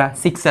എലമെൻറ്റ്സ് എത്ര?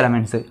 6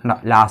 എലമെൻറ്റ്സ് ഉണ്ടോ?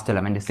 ലാസ്റ്റ്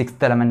എലമെൻറ്റ്,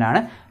 6th എലമെൻ്റ് ആണ്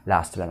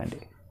ലാസ്റ്റ് എലമെൻറ്റ്.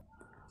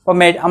 അപ്പോൾ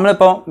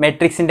നമ്മളിപ്പോൾ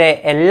മെട്രിക്സിൻ്റെ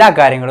എല്ലാ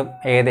കാര്യങ്ങളും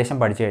ഏകദേശം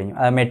പഠിച്ചു കഴിഞ്ഞു.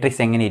 അത്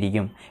മെട്രിക്സ് എങ്ങനെ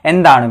ഇരിക്കും,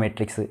 എന്താണ്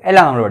മെട്രിക്സ്,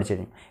 എല്ലാം നമ്മൾ പഠിച്ചു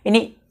കഴിഞ്ഞു.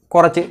 ഇനി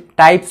കുറച്ച്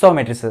ടൈപ്സ് ഓഫ്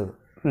മെട്രിക്സ്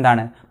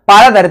എന്താണ്?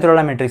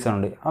 പലതരത്തിലുള്ള മെട്രിക്സ്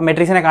ഉണ്ട്. അപ്പോൾ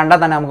മെട്രിക്സിനെ കണ്ടാൽ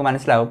തന്നെ നമുക്ക്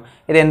മനസ്സിലാവും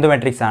ഇത് എന്ത്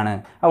മെട്രിക്സ് ആണ്.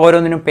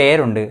 ഓരോന്നിനും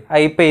പേരുണ്ട്.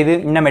 ഇപ്പോൾ ഇത്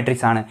ഇന്ന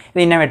മെട്രിക്സ് ആണ്,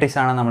 ഇത് ഇന്ന മെട്രിക്സ്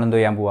ആണ്, നമ്മൾ എന്ത്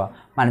ചെയ്യാൻ പോവുക?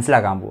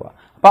 മനസ്സിലാക്കാൻ പോവുക.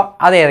 അപ്പോൾ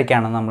അത്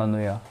ഏതൊക്കെയാണെന്ന് നമ്മളെന്ത്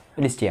ചെയ്യുക?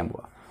 ലിസ്റ്റ് ചെയ്യാൻ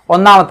പോവുക.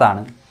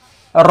 ഒന്നാമത്താണ്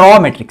റോ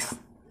മെട്രിക്സ്.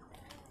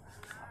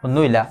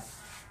 ഒന്നുമില്ല,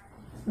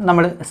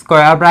 നമ്മൾ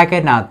സ്ക്വയർ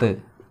ബ്രാക്കറ്റിനകത്ത്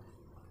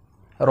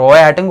റോ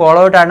ആയിട്ടും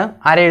കോളമായിട്ടാണ്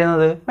ആരെ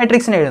എഴുതുന്നത്?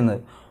 മെട്രിക്സിനെ എഴുതുന്നത്.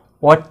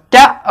 ഒറ്റ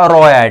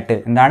റോ ആയിട്ട്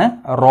എന്താണ്?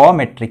 റോ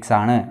മെട്രിക്സ്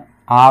ആണ്.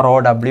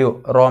 ROW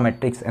raw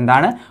matrix.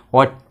 എന്താണ്?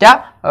 ഒറ്റ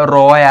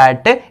റോ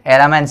ആയിട്ട്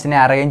എലമെൻസിനെ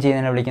അറേഞ്ച്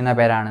ചെയ്യുന്നതിനെ വിളിക്കുന്ന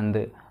പേരാണ് എന്ത്?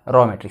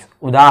 Raw matrix.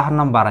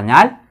 ഉദാഹരണം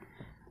പറഞ്ഞാൽ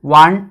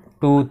 1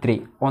 2 3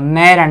 1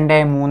 2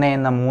 3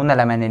 എന്ന 3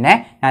 എലമെൻറ്റിനെ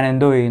ഞാൻ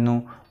എന്തോ ചെയ്യുന്നു?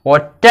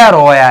 ഒറ്റ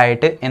റോ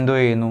ആയിട്ട് എന്തോ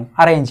ചെയ്യുന്നു?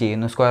 അറേഞ്ച്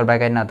ചെയ്യുന്നു സ്ക്വയർ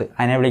ബ്രാക്കറ്റിനകത്ത്.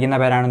 അതിനെ വിളിക്കുന്ന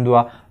പേരാണ്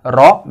എന്തുവാ?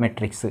 Raw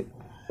matrix.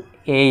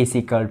 A =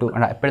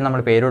 എപ്പോഴും നമ്മൾ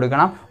പേര്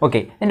കൊടുക്കണം. ഓക്കെ,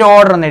 ഇതിൻ്റെ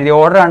ഓർഡർ ഒന്ന് എഴുതി.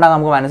 ഓർഡർ കണ്ടാൽ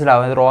നമുക്ക്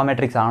മനസ്സിലാവും ഇത് റോ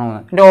മെട്രിക്സ് ആണോ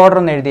എന്ന്. ഇതിൻ്റെ ഓർഡർ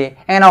ഒന്ന് എഴുതിയേ.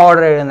 എങ്ങനെ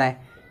ഓർഡർ എഴുതുന്നത്?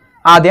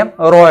 ആദ്യം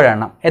റോയുടെ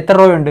എണ്ണം. എത്ര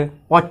റോ ഉണ്ട്?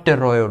 ഒറ്റ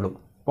റോയേ ഉള്ളൂ.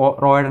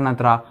 റോയുടെ എണ്ണം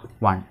എത്ര?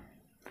 1.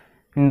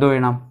 എന്തോ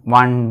ചെയ്യണം?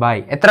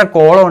 1/. എത്ര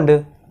കോളം ഉണ്ട്?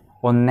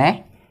 1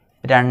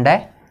 2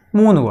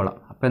 3 കോളം.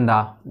 അപ്പോൾ എന്താ?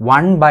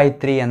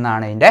 1/3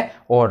 എന്നാണ് ഇതിൻ്റെ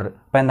ഓർഡർ.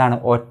 അപ്പോൾ എന്താണ്?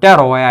 ഒറ്റ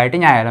റോ ആയിട്ട്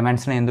ഞാൻ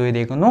എലമെൻറ്റ്സിനെ എന്തോ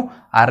ചെയ്തേക്കുന്നു?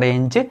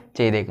 അറേഞ്ച്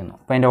ചെയ്തേക്കുന്നു.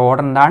 അപ്പോൾ അതിൻ്റെ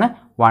ഓർഡർ എന്താണ്?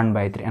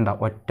 1/3. എന്താ?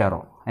 ഒറ്റ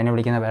റോ. അതിനെ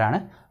വിളിക്കുന്ന പേരാണ്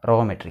റോ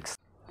മെട്രിക്സ്.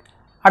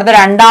 അടുത്ത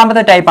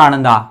രണ്ടാമത്തെ ടൈപ്പാണ്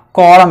എന്താ?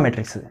 Column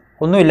matrix.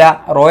 ഒന്നുമില്ല,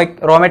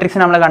 റോ മെട്രിക്സ്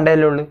നമ്മൾ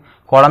കണ്ടതല്ലേ ഉള്ളൂ.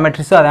 കോളം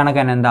മെട്രിക്സ് അതാണ്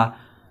തന്നെ എന്താ?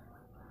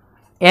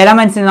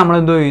 എലമെൻറ്റ്സിന് നമ്മൾ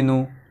എന്തോ ചെയ്യുന്നു?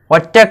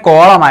 ഒറ്റ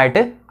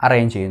കോളമായിട്ട്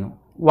അറേഞ്ച് ചെയ്യുന്നു.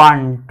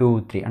 1 2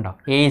 3 ഉണ്ടോ?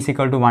 A =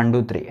 1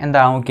 2 3.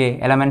 എന്താ? ഓക്കെ,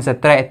 എലമെൻറ്റ്സ്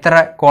എത്ര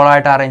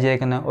കോളമായിട്ട് അറേഞ്ച്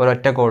ചെയ്തേക്കുന്നത്?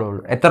 ഒരൊറ്റ കോളേ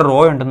ഉള്ളൂ. എത്ര റോ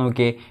ഉണ്ടെന്ന്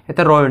നോക്കിയേ.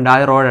 എത്ര റോ ഉണ്ട്?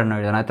 ആദ്യം റോയുടെ എണ്ണം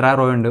എഴുതണം. എത്ര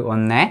റോ ഉണ്ട്?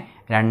 1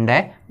 2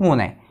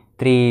 3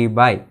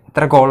 3/.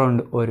 എത്ര കോളം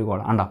ഉണ്ട്? ഒരു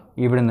കോളം. ഉണ്ടോ?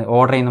 ഇവിടുന്ന്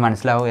ഓർഡർ ചെയ്യുന്നത്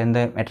മനസ്സിലാവും എന്ത്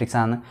മെട്രിക്സ്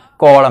ആണെന്ന്?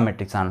 കോളം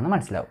മെട്രിക്സ് ആണെന്ന്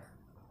മനസ്സിലാവും.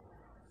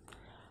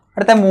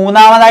 അടുത്ത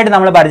മൂന്നാമതായിട്ട്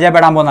നമ്മൾ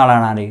പരിചയപ്പെടാൻ പോകുന്ന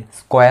ആളാണ്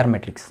സ്ക്വയർ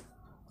മെട്രിക്സ്.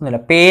 ഒന്നുമില്ല,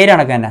 പേര്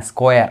കണക്ക് തന്നെ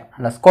സ്ക്വയർ.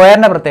 അല്ല,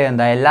 സ്ക്വയറിൻ്റെ പ്രത്യേകത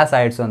എന്താ? എല്ലാ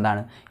സൈഡ്സും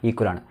എന്താണ്?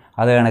 ഈക്വലാണ്.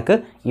 അത് കണക്ക്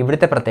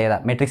ഇവിടുത്തെ പ്രത്യേകത,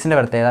 മെട്രിക്സിൻ്റെ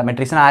പ്രത്യേകത,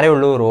 മെട്രിക്സിന് ആരേ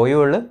ഉള്ളൂ? റോയും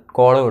ഉള്ളൂ,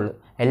 കോളവും ഉള്ളൂ.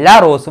 എല്ലാ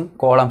റോസും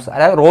കോളംസ്,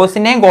 അതായത്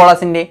റോസിൻ്റെയും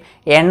കോളസിൻ്റെയും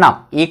എണ്ണം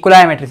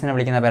ഈക്വലായ മെട്രിക്സിനെ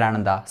വിളിക്കുന്ന പേരാണ്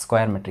എന്താ?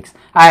 Square matrix.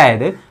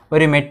 അതായത്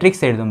ഒരു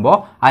മെട്രിക്സ് എഴുതുമ്പോൾ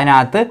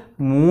അതിനകത്ത്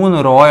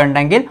 3 റോ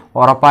ഉണ്ടെങ്കിൽ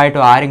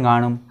ഉറപ്പായിട്ടും ആരും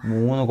കാണും?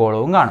 3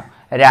 കോളവും കാണും.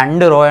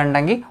 2 റോ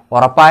ഉണ്ടെങ്കിൽ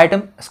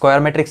ഉറപ്പായിട്ടും സ്ക്വയർ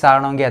മെട്രിക്സ്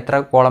ആകണമെങ്കിൽ എത്ര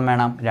കോളം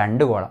വേണം?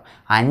 2 കോളം.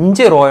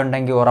 5 റോ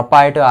ഉണ്ടെങ്കിൽ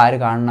ഉറപ്പായിട്ടും ആര്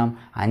കാണണം?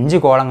 5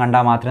 കോളം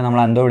കണ്ടാൽ മാത്രമേ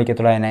നമ്മൾ എന്തോ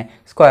വിളിക്കത്തുള്ളൂ? അതിനെ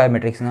സ്ക്വയർ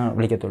മെട്രിക്സ് എന്ന്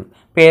വിളിക്കത്തുള്ളൂ.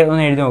 പേര്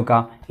ഒന്ന് എഴുതി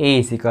നോക്കാം. A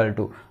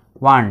 =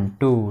 1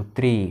 2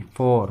 3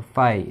 4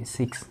 5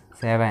 6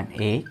 7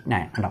 8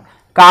 9 ഉണ്ടോ?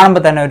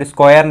 കാണുമ്പോൾ തന്നെ ഒരു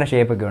സ്ക്വയറിൻ്റെ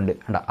ഷേപ്പൊക്കെ ഉണ്ട്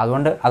ഉണ്ടോ?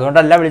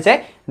 അതുകൊണ്ടല്ല വിളിച്ചേ,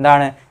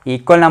 എന്താണ്,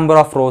 ഈക്വൽ നമ്പർ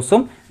ഓഫ്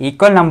റോസും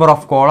ഈക്വൽ നമ്പർ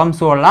ഓഫ്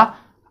കോളംസും ഉള്ള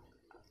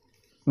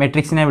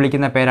മെട്രിക്സിനെ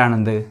വിളിക്കുന്ന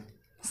പേരാണെന്ത്?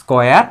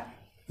 Square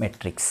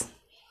matrix.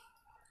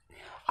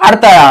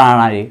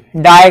 അടുത്തതാണ്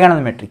ഡയഗണൽ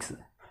മെട്രിക്സ്.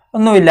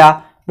 ഒന്നുമില്ല,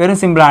 വെറും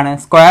സിമ്പിളാണ്.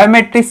 സ്ക്വയർ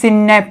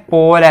മെട്രിക്സിനെ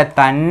പോലെ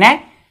തന്നെ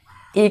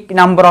ഈ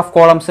നമ്പർ ഓഫ്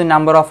കോളംസും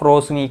നമ്പർ ഓഫ്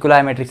റോസും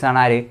ഈക്വലായ മെട്രിക്സ് ആണ്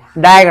ആര്?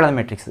 Diagonal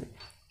matrix.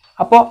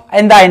 അപ്പോൾ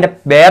എന്താ അതിൻ്റെ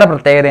വേറെ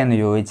പ്രത്യേകത എന്ന്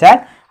ചോദിച്ചാൽ,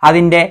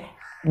 അതിൻ്റെ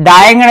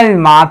ഡയഗണലിൽ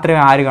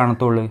മാത്രമേ ആര്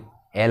കാണത്തുള്ളൂ?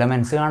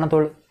 എലമെൻറ്റ്സ്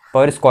കാണത്തുള്ളൂ.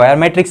 ഇപ്പോൾ ഒരു സ്ക്വയർ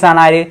മെട്രിക്സ് ആണ്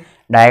ആര്?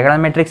 Diagonal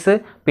matrix.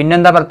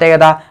 പിന്നെന്താ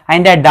പ്രത്യേകത?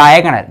 അതിൻ്റെ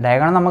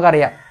ഡയഗണൽ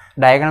നമുക്കറിയാം,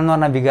 ഡയഗണൽ എന്ന്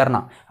പറഞ്ഞാൽ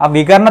വികരണം. ആ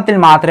വികരണത്തിൽ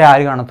മാത്രമേ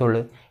ആര്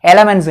കാണത്തുള്ളൂ?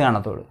 എലമെൻറ്റ്സ്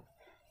കാണത്തുള്ളൂ.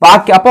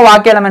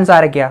 ബാക്കി എലമെൻറ്റ്സ്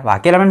ആരൊക്കെയാണ്?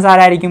 ബാക്കി എലമെൻറ്റ്സ്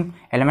ആരായിരിക്കും?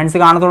 എലമെൻറ്റ്സ്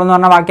കാണത്തുള്ളൂ എന്ന്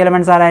പറഞ്ഞാൽ ബാക്കി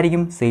എലമെൻറ്റ്സ്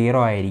ആരായിരിക്കും? 0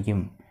 ആയിരിക്കും.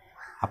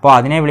 അപ്പോൾ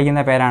അതിനെ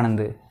വിളിക്കുന്ന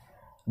പേരാണെന്ത്?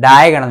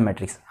 Diagonal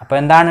matrix. അപ്പോൾ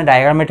എന്താണ്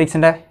ഡയഗണൽ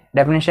മെട്രിക്സിൻ്റെ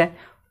ഡെഫിനിഷൻ?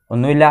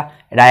 ഒന്നുമില്ല,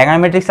 ഡയഗണൽ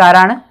മെട്രിക്സ്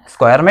ആരാണ്?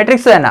 സ്ക്വയർ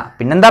മെട്രിക്സ് തന്നെ.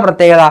 പിന്നെന്താ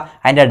പ്രത്യേകത?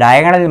 അതിൻ്റെ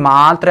ഡയഗണലിൽ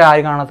മാത്രമേ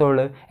ആര്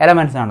കാണത്തുള്ളൂ?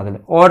 എലമെൻറ്റ്സ് കാണത്തുള്ളൂ.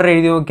 ഓർഡർ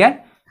എഴുതി നോക്കിയാൽ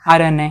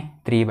ആര് തന്നെ?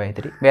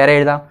 3/3. വേറെ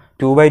എഴുതാം,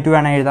 2/2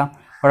 വേണേൽ എഴുതാം,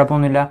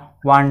 കുഴപ്പമൊന്നുമില്ല.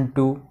 1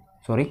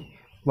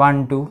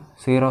 2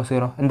 0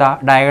 0. എന്താ?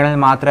 ഡയഗണലിൽ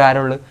മാത്രമേ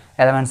ആരുള്ളൂ?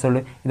 എലമെൻറ്റ്സ്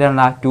ഉള്ളൂ.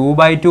 ഇതെന്താ?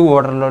 2/2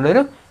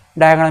 ഓർഡറിലുള്ളൊരു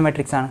ഡയഗണൽ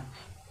മെട്രിക്സ് ആണ്.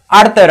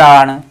 അടുത്ത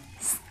ഒരാളാണ്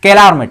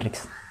സ്കെലാർ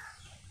മെട്രിക്സ്.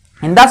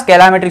 എന്താ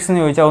സ്കെലാർ മെട്രിക്സ്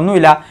എന്ന് ചോദിച്ചാൽ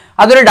ഒന്നുമില്ല,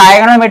 അതൊരു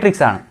ഡയഗണൽ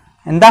മെട്രിക്സ് ആണ്.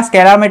 എന്താ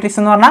സ്കെലാർ മെട്രിക്സ്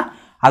എന്ന് പറഞ്ഞാൽ?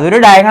 അതൊരു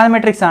ഡയഗണൽ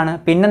മെട്രിക്സ് ആണ്.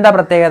 പിന്നെന്താ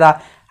പ്രത്യേകത?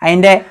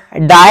 അതിൻ്റെ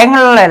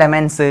ഡയഗണലുള്ള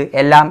എലമെൻറ്റ്സ്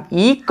എല്ലാം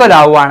ഈക്വൽ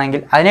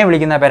ആവുകയാണെങ്കിൽ അതിനെ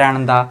വിളിക്കുന്ന പേരാണ്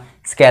എന്താ?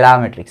 Scalar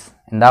matrix.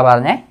 എന്താ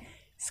പറഞ്ഞേ?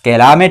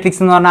 സ്കെലാർ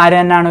മെട്രിക്സ് എന്ന് പറഞ്ഞാൽ ആര്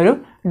തന്നെയാണ്? ഒരു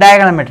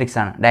ഡയഗണൽ മെട്രിക്സ്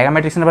ആണ്. ഡയഗണൽ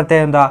മെട്രിക്സിൻ്റെ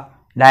പ്രത്യേകത എന്താ?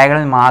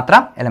 ഡയഗണലിൽ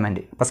മാത്രം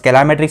എലമെൻറ്റ്. അപ്പോൾ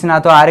സ്കെലാർ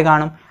മെട്രിക്സിനകത്ത് ആര്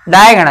കാണും?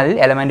 ഡയഗണലിൽ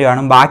എലമെൻറ്റ്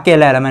കാണും. ബാക്കി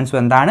എല്ലാ എലമെൻറ്റ്സും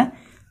എന്താണ്?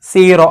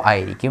 0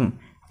 ആയിരിക്കും.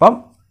 അപ്പം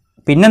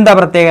പിന്നെന്താ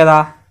പ്രത്യേകത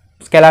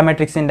സ്കെലാർ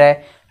മെട്രിക്സിൻ്റെ?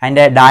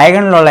 അതിൻ്റെ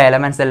ഡയഗണലിലുള്ള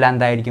എലമെൻറ്റ്സ് എല്ലാം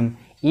എന്തായിരിക്കും?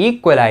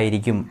 ഈക്വൽ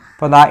ആയിരിക്കും.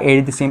 അപ്പോൾ അതാ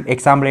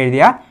എക്സാമ്പിൾ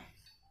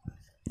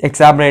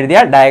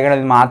എഴുതിയാൽ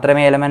ഡയഗണലിൽ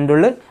മാത്രമേ എലമെൻ്റ്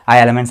ഉള്ളൂ. ആ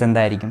എലമെൻറ്റ്സ്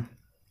എന്തായിരിക്കും?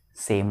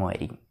 സെയിമും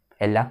ആയിരിക്കും,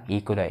 എല്ലാം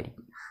ഈക്വൽ ആയിരിക്കും.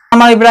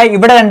 നമ്മൾ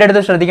ഇവിടെ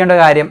രണ്ടിടത്ത് ശ്രദ്ധിക്കേണ്ട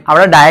കാര്യം,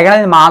 അവിടെ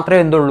ഡയഗണലിൽ മാത്രമേ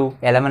എന്തുള്ളൂ?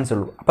 എലമെൻറ്റ്സ്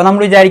ഉള്ളൂ. അപ്പോൾ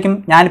നമ്മൾ വിചാരിക്കും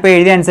ഞാനിപ്പോൾ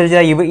എഴുതിയ അനുസരിച്ച്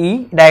ഈ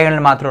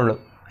ഡയഗണലിൽ മാത്രമേ ഉള്ളൂ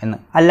എന്ന്.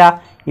 അല്ല,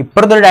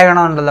 ഇപ്പുറത്തൊരു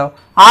ഡയഗണൽ ഉണ്ടല്ലോ,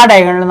 ആ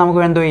ഡയഗണലിൽ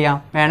നമുക്ക് എന്തോ ചെയ്യാം?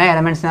 വേണേൽ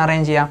എലമെൻറ്റ്സിനെ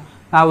അറേഞ്ച് ചെയ്യാം.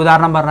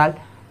 ഉദാഹരണം പറഞ്ഞാൽ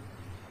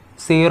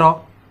 0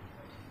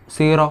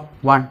 0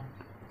 1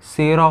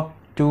 0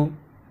 2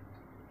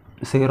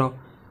 0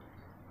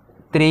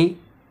 3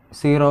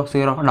 0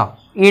 0 ഉണ്ടോ?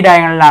 ഈ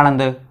ഡയഗണലിലാണ്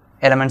എന്ത്?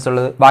 എലമെൻറ്റ്സ്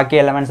ഉള്ളത്. ബാക്കി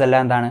എലമെൻറ്റ്സ്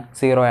എല്ലാം എന്താണ്?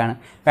 0 ആണ്.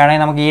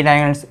 വേണമെങ്കിൽ നമുക്ക് ഈ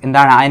ഡയഗണൽസ്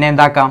എന്താണ്? അതിനെ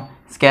എന്താക്കാം?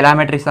 സ്കെലാർ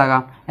മെട്രിക്സ്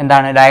ആകാം.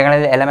 എന്താണ്?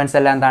 ഡയഗണലിൽ എലമെൻറ്റ്സ്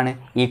എല്ലാം എന്താണ്?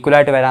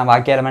 ഈക്വലായിട്ട് വരാം.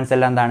 ബാക്കി എലമെൻറ്റ്സ്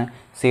എല്ലാം എന്താണ്?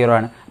 0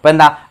 ആണ്. അപ്പോൾ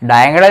എന്താ?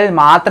 ഡയഗണലിൽ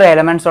മാത്രം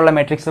എലമെൻറ്റ്സ് ഉള്ള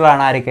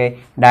മെട്രിക്സുകളാണ് ആരൊക്കെ?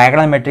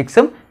 Diagonal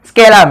മെട്രിക്സും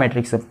scalar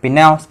മെട്രിക്സും.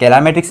 പിന്നെ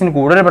സ്കെലാർ മെട്രിക്സിന്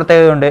കൂടുതൽ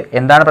പ്രത്യേകത ഉണ്ട്.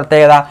 എന്താണ്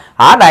പ്രത്യേകത?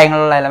 ആ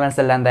ഡയഗണലുള്ള എലമെൻറ്റ്സ്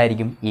എല്ലാം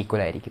എന്തായിരിക്കും?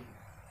 ഈക്വൽ ആയിരിക്കും.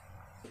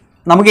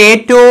 നമുക്ക്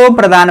ഏറ്റവും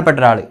പ്രധാനപ്പെട്ട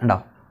ഒരാൾ ഉണ്ടോ?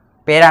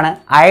 പേരാണ്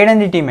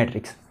ഐഡൻറ്റിറ്റി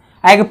മെട്രിക്സ്.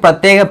 അയാൾക്ക്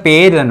പ്രത്യേക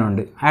പേര് തന്നെ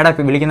ഉണ്ട്.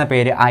 അയാളുടെ വിളിക്കുന്ന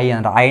പേര് ഐ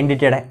എന്നുണ്ടോ?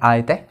 ഐഡൻറ്റിറ്റിയുടെ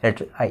ആദ്യത്തെ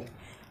ലെറ്റർ ഐ.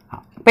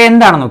 അപ്പോൾ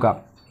എന്താണെന്ന് നോക്കാം.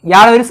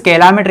 ഇയാളൊരു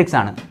സ്കെലാർ മെട്രിക്സ്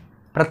ആണ്.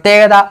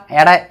 പ്രത്യേകത,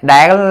 അയാളുടെ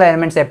ഡയഗണൽ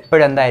എലമെൻറ്റ്സ്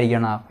എപ്പോഴും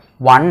എന്തായിരിക്കണം?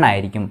 1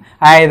 ആയിരിക്കും.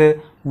 അതായത്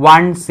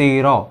 1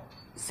 0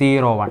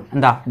 0 1.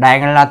 എന്താ?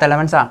 ഡയഗണലിനകത്ത്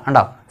എലമെൻറ്റ്സ് ആണ്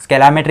ഉണ്ടോ?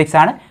 സ്കെലാർ മെട്രിക്സ്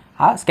ആണ്.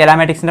 ആ സ്കെലാർ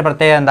മെട്രിക്സിൻ്റെ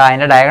പ്രത്യേകത എന്താ?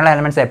 അതിൻ്റെ ഡയഗണൽ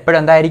എലമെൻറ്റ്സ് എപ്പോഴും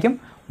എന്തായിരിക്കും?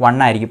 1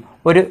 ആയിരിക്കും.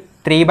 ഒരു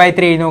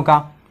 3/3 എഴുതി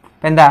നോക്കാം.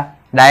 എന്താ?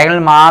 ഡയഗണൽ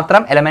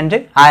മാത്രം എലമെൻറ്റ്,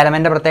 ആ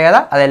എലമെൻറ്റിൻ്റെ പ്രത്യേകത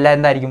അതെല്ലാം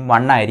എന്തായിരിക്കും?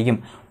 1 ആയിരിക്കും.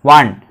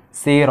 1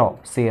 0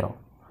 0.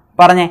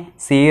 പറഞ്ഞേ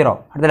 0.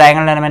 അടുത്ത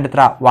ഡയഗണൽ എലമെൻറ്റ്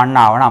എത്ര? 1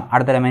 ആവണം.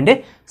 അടുത്ത എലമെൻറ്റ്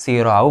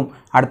 0 ആവും.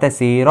 അടുത്ത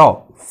 0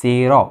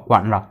 0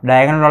 1 ഉണ്ടോ?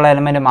 ഡയഗണലുള്ള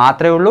എലമെൻറ്റ്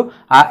മാത്രമേ ഉള്ളൂ.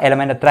 ആ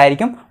എലമെൻറ്റ് എത്ര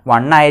ആയിരിക്കും?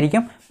 1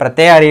 ആയിരിക്കും.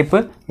 പ്രത്യേക അറിയിപ്പ്,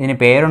 ഇതിന്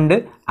പേരുണ്ട്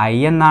ഐ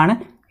എന്നാണ്.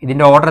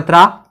 ഇതിൻ്റെ ഓർഡർ എത്ര?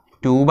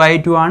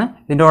 2/2 ആണ്.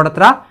 ഇതിൻ്റെ ഓർഡർ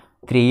എത്ര?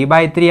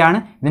 3/3 ആണ്.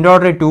 ഇതിൻ്റെ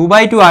ഓർഡർ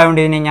 2/2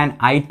 ആയതുകൊണ്ട് ഇതിനെ ഞാൻ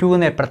I2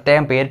 എന്ന്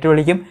പ്രത്യേകം പേരിട്ട്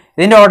വിളിക്കും.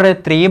 ഇതിൻ്റെ ഓർഡർ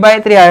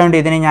 3/3 ആയതുകൊണ്ട്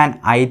ഇതിനെ ഞാൻ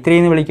I3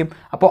 എന്ന് വിളിക്കും.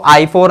 അപ്പോൾ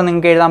I4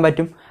 നിങ്ങൾക്ക് എഴുതാൻ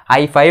പറ്റും,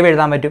 I5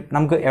 എഴുതാൻ പറ്റും.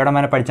 നമുക്ക് എവിടെ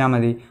വരെ പഠിച്ചാൽ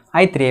മതി?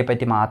 I3യെ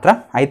പറ്റി മാത്രം,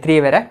 I3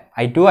 വരെ,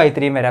 I2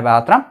 I3 വരെ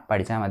മാത്രം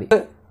പഠിച്ചാൽ മതി.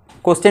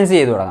 ക്വസ്റ്റ്യൻസ്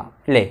ചെയ്ത് തുടങ്ങാം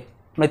അല്ലേ?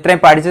 നമ്മൾ ഇത്രയും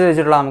പഠിച്ചത്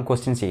വെച്ചിട്ടുള്ള നമുക്ക്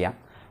ക്വസ്റ്റ്യൻസ് ചെയ്യാം.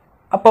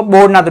 അപ്പോൾ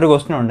ബോർഡിനകത്തൊരു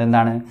ക്വസ്റ്റ്യൻ ഉണ്ട്.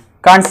 എന്താണ്?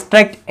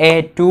 Construct A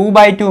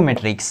 2/2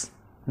 matrix.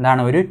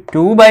 എന്താണ്? ഒരു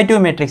 2/2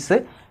 മെട്രിക്സ്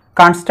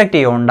കൺസ്ട്രക്ട്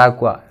ചെയ്യുക,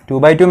 ഉണ്ടാക്കുക.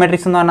 2/2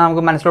 മെട്രിക്സ് എന്ന് പറഞ്ഞാൽ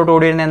നമുക്ക് മനസ്സിലോട്ട്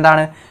ഓടി വരുന്നത്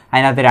എന്താണ്?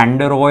 അതിനകത്ത്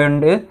 2 റോ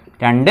ഉണ്ട്,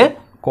 2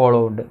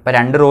 കോളവും ഉണ്ട്. അപ്പോൾ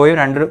 2 റോയും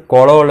 2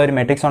 കോളവും ഉള്ള ഒരു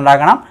മെട്രിക്സ്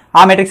ഉണ്ടാക്കണം.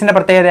 ആ മെട്രിക്സിൻ്റെ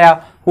പ്രത്യേകത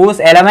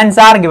whose elements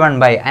are given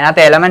by.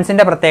 അതിനകത്ത്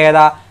എലമെൻറ്റ്സിൻ്റെ പ്രത്യേകത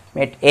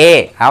എ.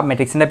 ആ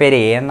മെട്രിക്സിൻ്റെ പേര്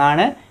എ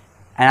എന്നാണ്.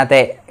 അതിനകത്തെ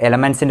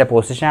എലമെൻറ്റ്സിൻ്റെ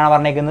പൊസിഷനാണ്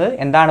പറഞ്ഞിരിക്കുന്നത്.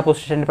 എന്താണ്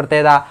പൊസിഷൻ്റെ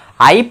പ്രത്യേകത?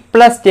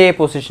 I+J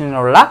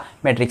പൊസിഷനിലുള്ള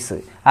matrix.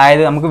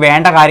 അതായത് നമുക്ക്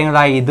വേണ്ട കാര്യങ്ങൾ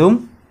ഇതും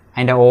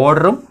അതിൻ്റെ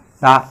ഓർഡറും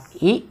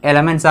ഈ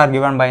എലമെൻറ്റ്സ് ആർ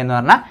ഗിവൺ ബൈ എന്ന്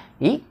പറഞ്ഞാൽ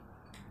ഈ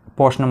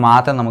പോർഷന്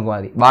മാത്രം നമുക്ക്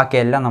മതി.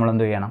 ബാക്കിയെല്ലാം നമ്മൾ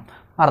എന്ത് ചെയ്യണം?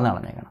 മറന്നു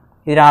കളഞ്ഞേക്കണം.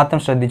 ഇതിനകത്തും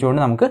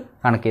ശ്രദ്ധിച്ചുകൊണ്ട് നമുക്ക്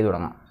കണക്ക് ചെയ്ത്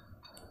തുടങ്ങാം.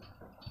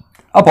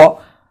 അപ്പോൾ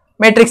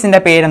മെട്രിക്സിൻ്റെ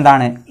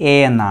പേരെന്താണ്? എ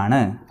എന്നാണ്.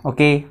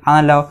 ഓക്കെ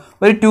ആണല്ലോ.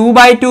 ഒരു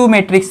 2x2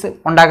 മെട്രിക്സ്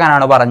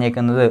ഉണ്ടാക്കാനാണ്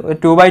പറഞ്ഞേക്കുന്നത്, ഒരു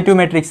 2x2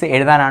 മെട്രിക്സ്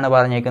എഴുതാനാണ്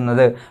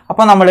പറഞ്ഞേക്കുന്നത്.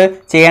 അപ്പോൾ നമ്മൾ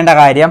ചെയ്യേണ്ട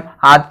കാര്യം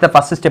ആദ്യത്തെ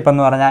ഫസ്റ്റ് സ്റ്റെപ്പ്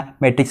എന്ന് പറഞ്ഞാൽ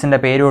മെട്രിക്സിൻ്റെ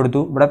പേര്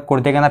കൊടുത്തു. ഇവിടെ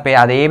കൊടുത്തേക്കുന്ന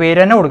അതേ പേര്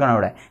തന്നെ കൊടുക്കണം.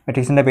 ഇവിടെ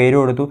മെട്രിക്സിൻ്റെ പേര്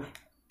കൊടുത്തു.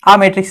 ആ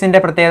മെട്രിക്സിൻ്റെ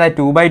പ്രത്യേകത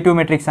 2x2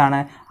 മെട്രിക്സ് ആണ്.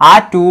 ആ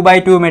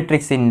 2x2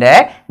 മെട്രിക്സിൻ്റെ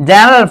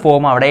ജനറൽ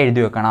ഫോം അവിടെ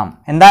എഴുതി വെക്കണം.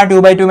 എന്താണ്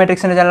 2x2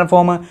 മെട്രിക്സിൻ്റെ ജനറൽ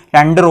ഫോം?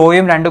 2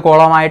 റോയും 2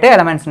 കോളമായിട്ട്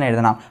എലമെൻസിനെ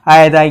എഴുതണം.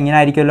 അതായത് ഇങ്ങനെ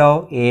ആയിരിക്കുമല്ലോ,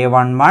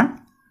 A11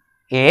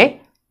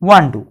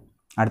 A12,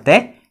 അടുത്ത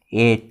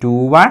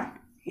A21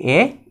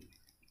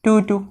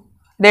 A22.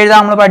 ഇത് എഴുതാൻ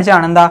നമ്മൾ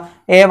പഠിച്ചാണ്. എന്താ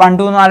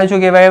A12 എന്ന് ആലോചിച്ച്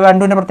നോക്കിയാൽ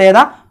A12ൻ്റെ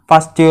പ്രത്യേകത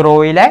first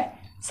റോയിലെ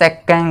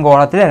second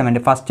കോളത്തിലെ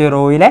element. First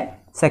റോയിലെ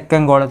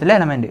second കോളത്തിലെ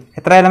element.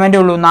 എത്ര എലമെൻറ്റേ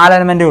ഉള്ളൂ? 4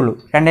 എലമെൻറ്റേ ഉള്ളൂ.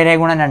 2 ×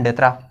 2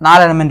 എത്ര?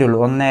 4 എലമെൻറ്റേ ഉള്ളൂ.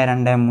 1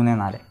 2 3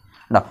 4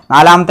 ഉണ്ടോ.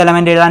 4ാമത്തെ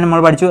എലമെൻറ്റ് എഴുതാൻ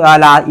നമ്മൾ പഠിച്ചു.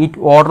 ഈ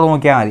ഓർഡർ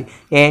നോക്കിയാൽ മതി.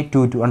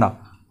 A22 ഉണ്ടോ.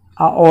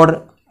 ആ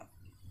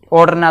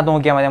ഓർഡറിനകത്ത്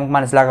നോക്കിയാൽ മതി, നമുക്ക്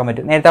മനസ്സിലാക്കാൻ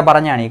പറ്റും. നേരത്തെ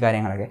പറഞ്ഞാണ് ഈ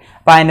കാര്യങ്ങളൊക്കെ.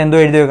 അപ്പോൾ അതിൻ്റെ എന്തോ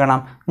എഴുതി വെക്കണം?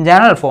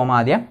 ജനറൽ ഫോം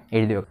ആദ്യം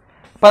എഴുതി വെക്കണം.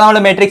 അപ്പോൾ നമ്മൾ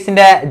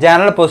മെട്രിക്സിൻ്റെ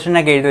ജനറൽ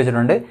പൊസിഷനൊക്കെ എഴുതി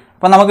വെച്ചിട്ടുണ്ട്.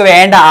 അപ്പോൾ നമുക്ക്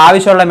വേണ്ട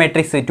ആവശ്യമുള്ള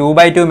മെട്രിക്സ്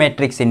 2x2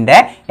 മെട്രിക്സിൻ്റെ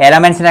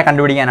എലമെൻസിനെ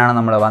കണ്ടുപിടിക്കാനാണ്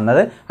നമ്മൾ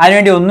വന്നത്.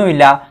 അതിനുവേണ്ടി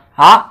ഒന്നുമില്ല,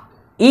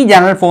 ഈ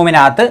ജനറൽ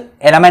ഫോമിനകത്ത്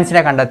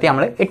എലമെൻസിനെ കണ്ടെത്തി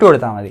നമ്മൾ ഇട്ട്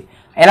കൊടുത്താൽ മതി.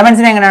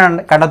 എലമെൻസിനെ എങ്ങനെയാണ്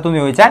കണ്ടെത്തുമെന്ന്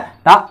ചോദിച്ചാൽ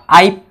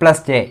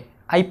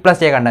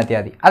I+J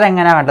കണ്ടെത്തിയാൽ മതി.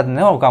 അതെങ്ങനെയാണ്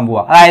കണ്ടെത്തുന്നത് നോക്കാൻ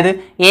പോവുക. അതായത്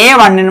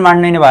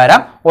A11 പകരം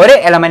ഒരു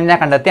എലമെൻറ്റിനെ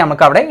കണ്ടെത്തി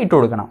നമുക്ക് അവിടെ ഇട്ട്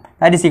കൊടുക്കണം.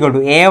 That is equal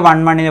to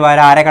A11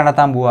 പകരം ആരെ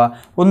കണ്ടെത്താൻ പോവുക?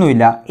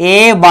 ഒന്നുമില്ല.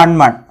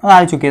 A11 ഒന്ന്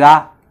ആലോചിച്ച് നോക്കിയതാ,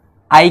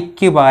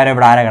 ഐക്ക് പകരം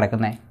ഇവിടെ ആരാ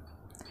കിടക്കുന്നത്?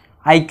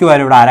 ഐക്ക്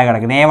പകരം ഇവിടെ ആരാ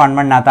കിടക്കുന്നത്?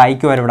 A11നകത്ത്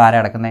ഐക്ക് പകരം ഇവിടെ ആരാ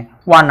കിടക്കുന്നത്?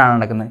 1 ആണ്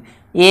കിടക്കുന്നത്.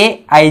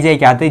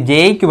 AIJക്കകത്ത്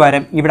ജെയ്ക്ക്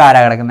പകരം ഇവിടെ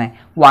ആരാ കിടക്കുന്നത്?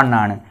 1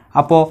 ആണ്.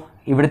 അപ്പോൾ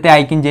ഇവിടുത്തെ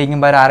ഐക്കും ജെയ്ക്കും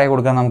പകരം ആരെ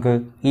കൊടുക്കാം? നമുക്ക്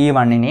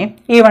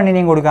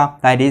E1നെയും കൊടുക്കാം.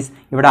 ദാറ്റ് ഈസ്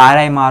ഇവിടെ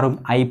ആരായി മാറും?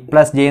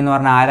 I+J എന്ന്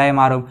പറഞ്ഞാൽ ആരായി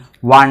മാറും?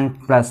 1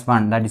 +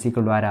 1 ദാറ്റ് ഈസ്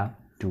ഈക്വൽ ടു ആരാ?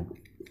 2.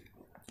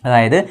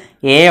 അതായത്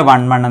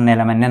A11 എന്ന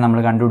എലമെൻറ്റിനെ നമ്മൾ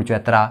കണ്ടുപിടിച്ചു.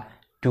 എത്ര?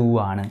 2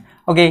 ആണ്.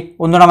 ഓക്കെ,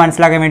 ഒന്നുകൂടെ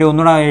മനസ്സിലാക്കാൻ വേണ്ടി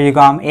ഒന്നുകൂടെ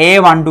എഴുതാം.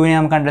 A12നെ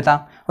നമുക്ക്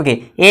കണ്ടെത്താം. ഓക്കെ,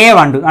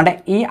 A12 അതെ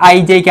ഈ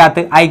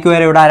IJക്കകത്ത് ഐക്ക്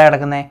വരെ ഇവിടെ ആരാ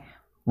കിടക്കുന്നത്?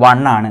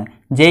 1 ആണ്.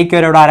 ജെയ്ക്ക്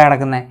വരെ ഇവിടെ ആരാ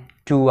കിടക്കുന്നത്?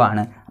 2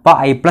 ആണ്. അപ്പോൾ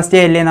I+J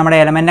അല്ലേ നമ്മുടെ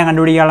എലമെൻറ്റിനെ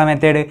കണ്ടുപിടിക്കാനുള്ള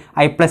മെത്തേഡ്.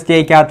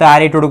 I+Jക്കകത്ത്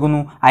ആരെ ഇട്ട് കൊടുക്കുന്നു?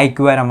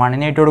 ഐക്ക് പകരം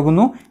 1നെ ഇട്ട്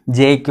കൊടുക്കുന്നു,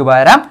 ജെയ്ക്ക്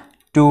പകരം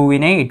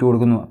 2നെ ഇട്ട്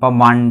കൊടുക്കുന്നു. അപ്പം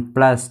 1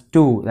 +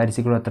 2 ദാറ്റ് ഈസ്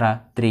ഈക്വൽ ടു എത്ര?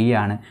 3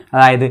 ആണ്.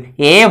 അതായത്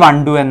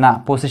A12 എന്ന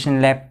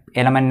പൊസിഷനിലെ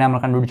എലമെൻറ്റിനെ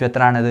നമ്മൾ കണ്ടുപിടിച്ചു.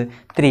 എത്രയാണിത്?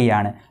 3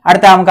 ആണ്.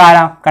 അടുത്ത നമുക്ക്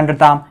ആരാ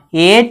കണ്ടെത്താം?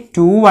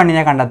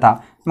 A21നെ കണ്ടെത്താം.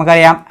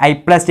 നമുക്കറിയാം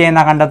I+J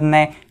എന്നാണ്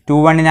കണ്ടെത്തുന്നത്.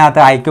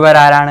 21നകത്ത് ഐക്ക്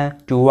പകരം ആരാണ്?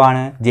 2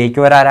 ആണ്. ജെയ്ക്ക്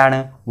പകരം ആരാണ്?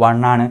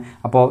 1 ആണ്.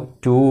 അപ്പോൾ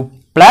 2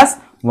 +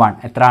 1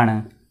 എത്രയാണ്?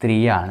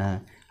 3 ആണ്.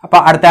 അപ്പോൾ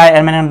അടുത്ത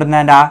എലമെൻറ്റ്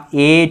കണ്ടെത്തുന്നതിൻ്റെ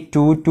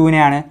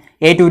A22നെയാണ്.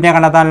 A22നെ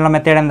കണ്ടെത്താനുള്ള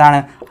മെത്തേഡ് എന്താണ്?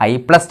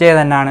 I+J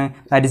തന്നെയാണ്.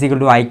 ദാറ്റ് ഈസ് ഈക്വൽ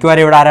ടു ഐക്ക്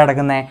വരെ ഇവിടെ ആരാ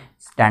കിടക്കുന്നത്?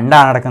 2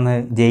 ആണ് കിടക്കുന്നത്.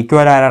 ജെയ്ക്ക്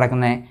വരെ ആരാ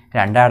കിടക്കുന്നത്?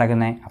 2 ആണ്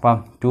കിടക്കുന്നത്. അപ്പം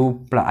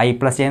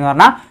I+J എന്ന്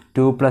പറഞ്ഞാൽ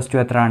 2 +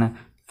 2 എത്രയാണ്?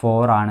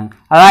 4 ആണ്.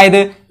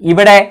 അതായത്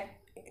ഇവിടെ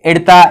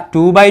എടുത്ത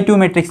 2x2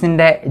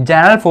 മെട്രിക്സിൻ്റെ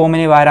ജനറൽ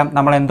ഫോമിന് പകരം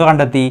നമ്മൾ എന്ത്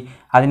കണ്ടെത്തി?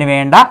 അതിന്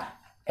വേണ്ട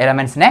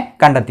എലമെൻസിനെ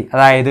കണ്ടെത്തി.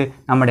 അതായത്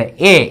നമ്മുടെ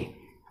A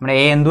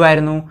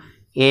എന്തുമായിരുന്നു?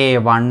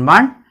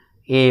 A11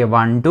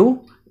 A12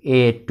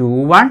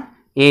 A21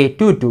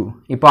 A22.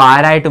 ഇപ്പോൾ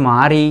ആരായിട്ട്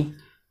മാറി?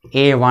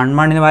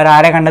 A11 പകരം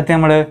ആരെ കണ്ടെത്തി?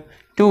 നമ്മൾ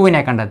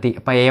 2നെ കണ്ടെത്തി.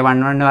 അപ്പോൾ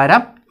A11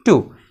 പകരം 2.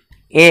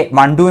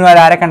 A12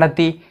 പകരം ആരെ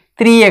കണ്ടെത്തി?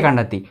 3യെ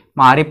കണ്ടെത്തി.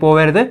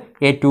 മാറിപ്പോവരുത്.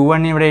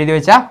 A21 ഇവിടെ എഴുതി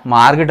വെച്ചാൽ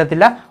മാർക്ക്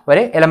കിട്ടത്തില്ല.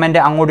 ഒരു എലമെൻറ്റ്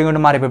അങ്ങോട്ടും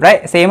ഇങ്ങോട്ടും മാറിപ്പോയി. ഇവിടെ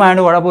സെയിം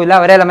ആയതുകൊണ്ട് കുഴപ്പമില്ല.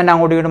 ഒരു എലമെൻറ്റ്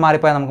അങ്ങോട്ടും ഇങ്ങോട്ടും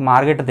മാറിപ്പോയാൽ നമുക്ക്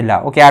മാർക്ക് കിട്ടത്തില്ല.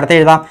 ഓക്കെ, അടുത്ത്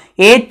എഴുതാം.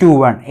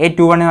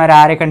 A21 വരെ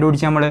ആരെ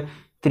കണ്ടുപിടിച്ച്? നമ്മൾ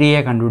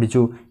 3യെ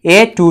കണ്ടുപിടിച്ചു.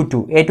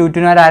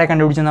 A22 വരെ ആരെ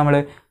കണ്ടുപിടിച്ചു? നമ്മൾ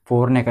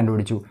 4നെ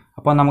കണ്ടുപിടിച്ചു.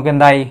 അപ്പോൾ നമുക്ക്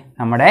എന്തായി?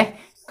 നമ്മുടെ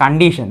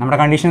കണ്ടീഷൻ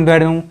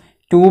എന്തായിരുന്നു?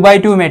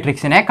 2x2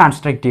 മെട്രിക്സിനെ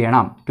കൺസ്ട്രക്ട്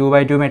ചെയ്യണം.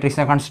 2x2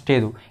 മെട്രിക്സിനെ കൺസ്ട്രക്ട്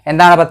ചെയ്തു.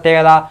 എന്താണ്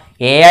പ്രത്യേകത?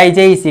 AIJ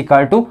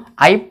 =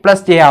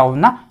 I+J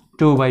ആവുന്ന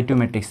 2x2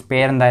 മെട്രിക്സ്.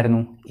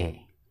 പേരെന്തായിരുന്നു? A.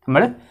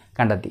 നമ്മൾ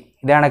കണ്ടെത്തി.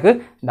 ഇത് കണക്ക്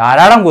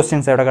ധാരാളം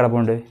ക്വസ്റ്റ്യൻസ് എവിടെ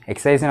കിടപ്പുണ്ട്?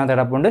 എക്സസൈസിനകത്ത്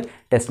കിടപ്പുണ്ട്,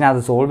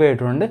 ടെസ്റ്റിനകത്ത് സോൾവ്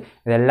ചെയ്തിട്ടുണ്ട്.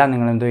 ഇതെല്ലാം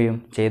നിങ്ങൾ എന്ത് ചെയ്യും?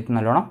 ചെയ്ത്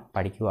നല്ലോണം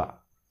പഠിക്കുക.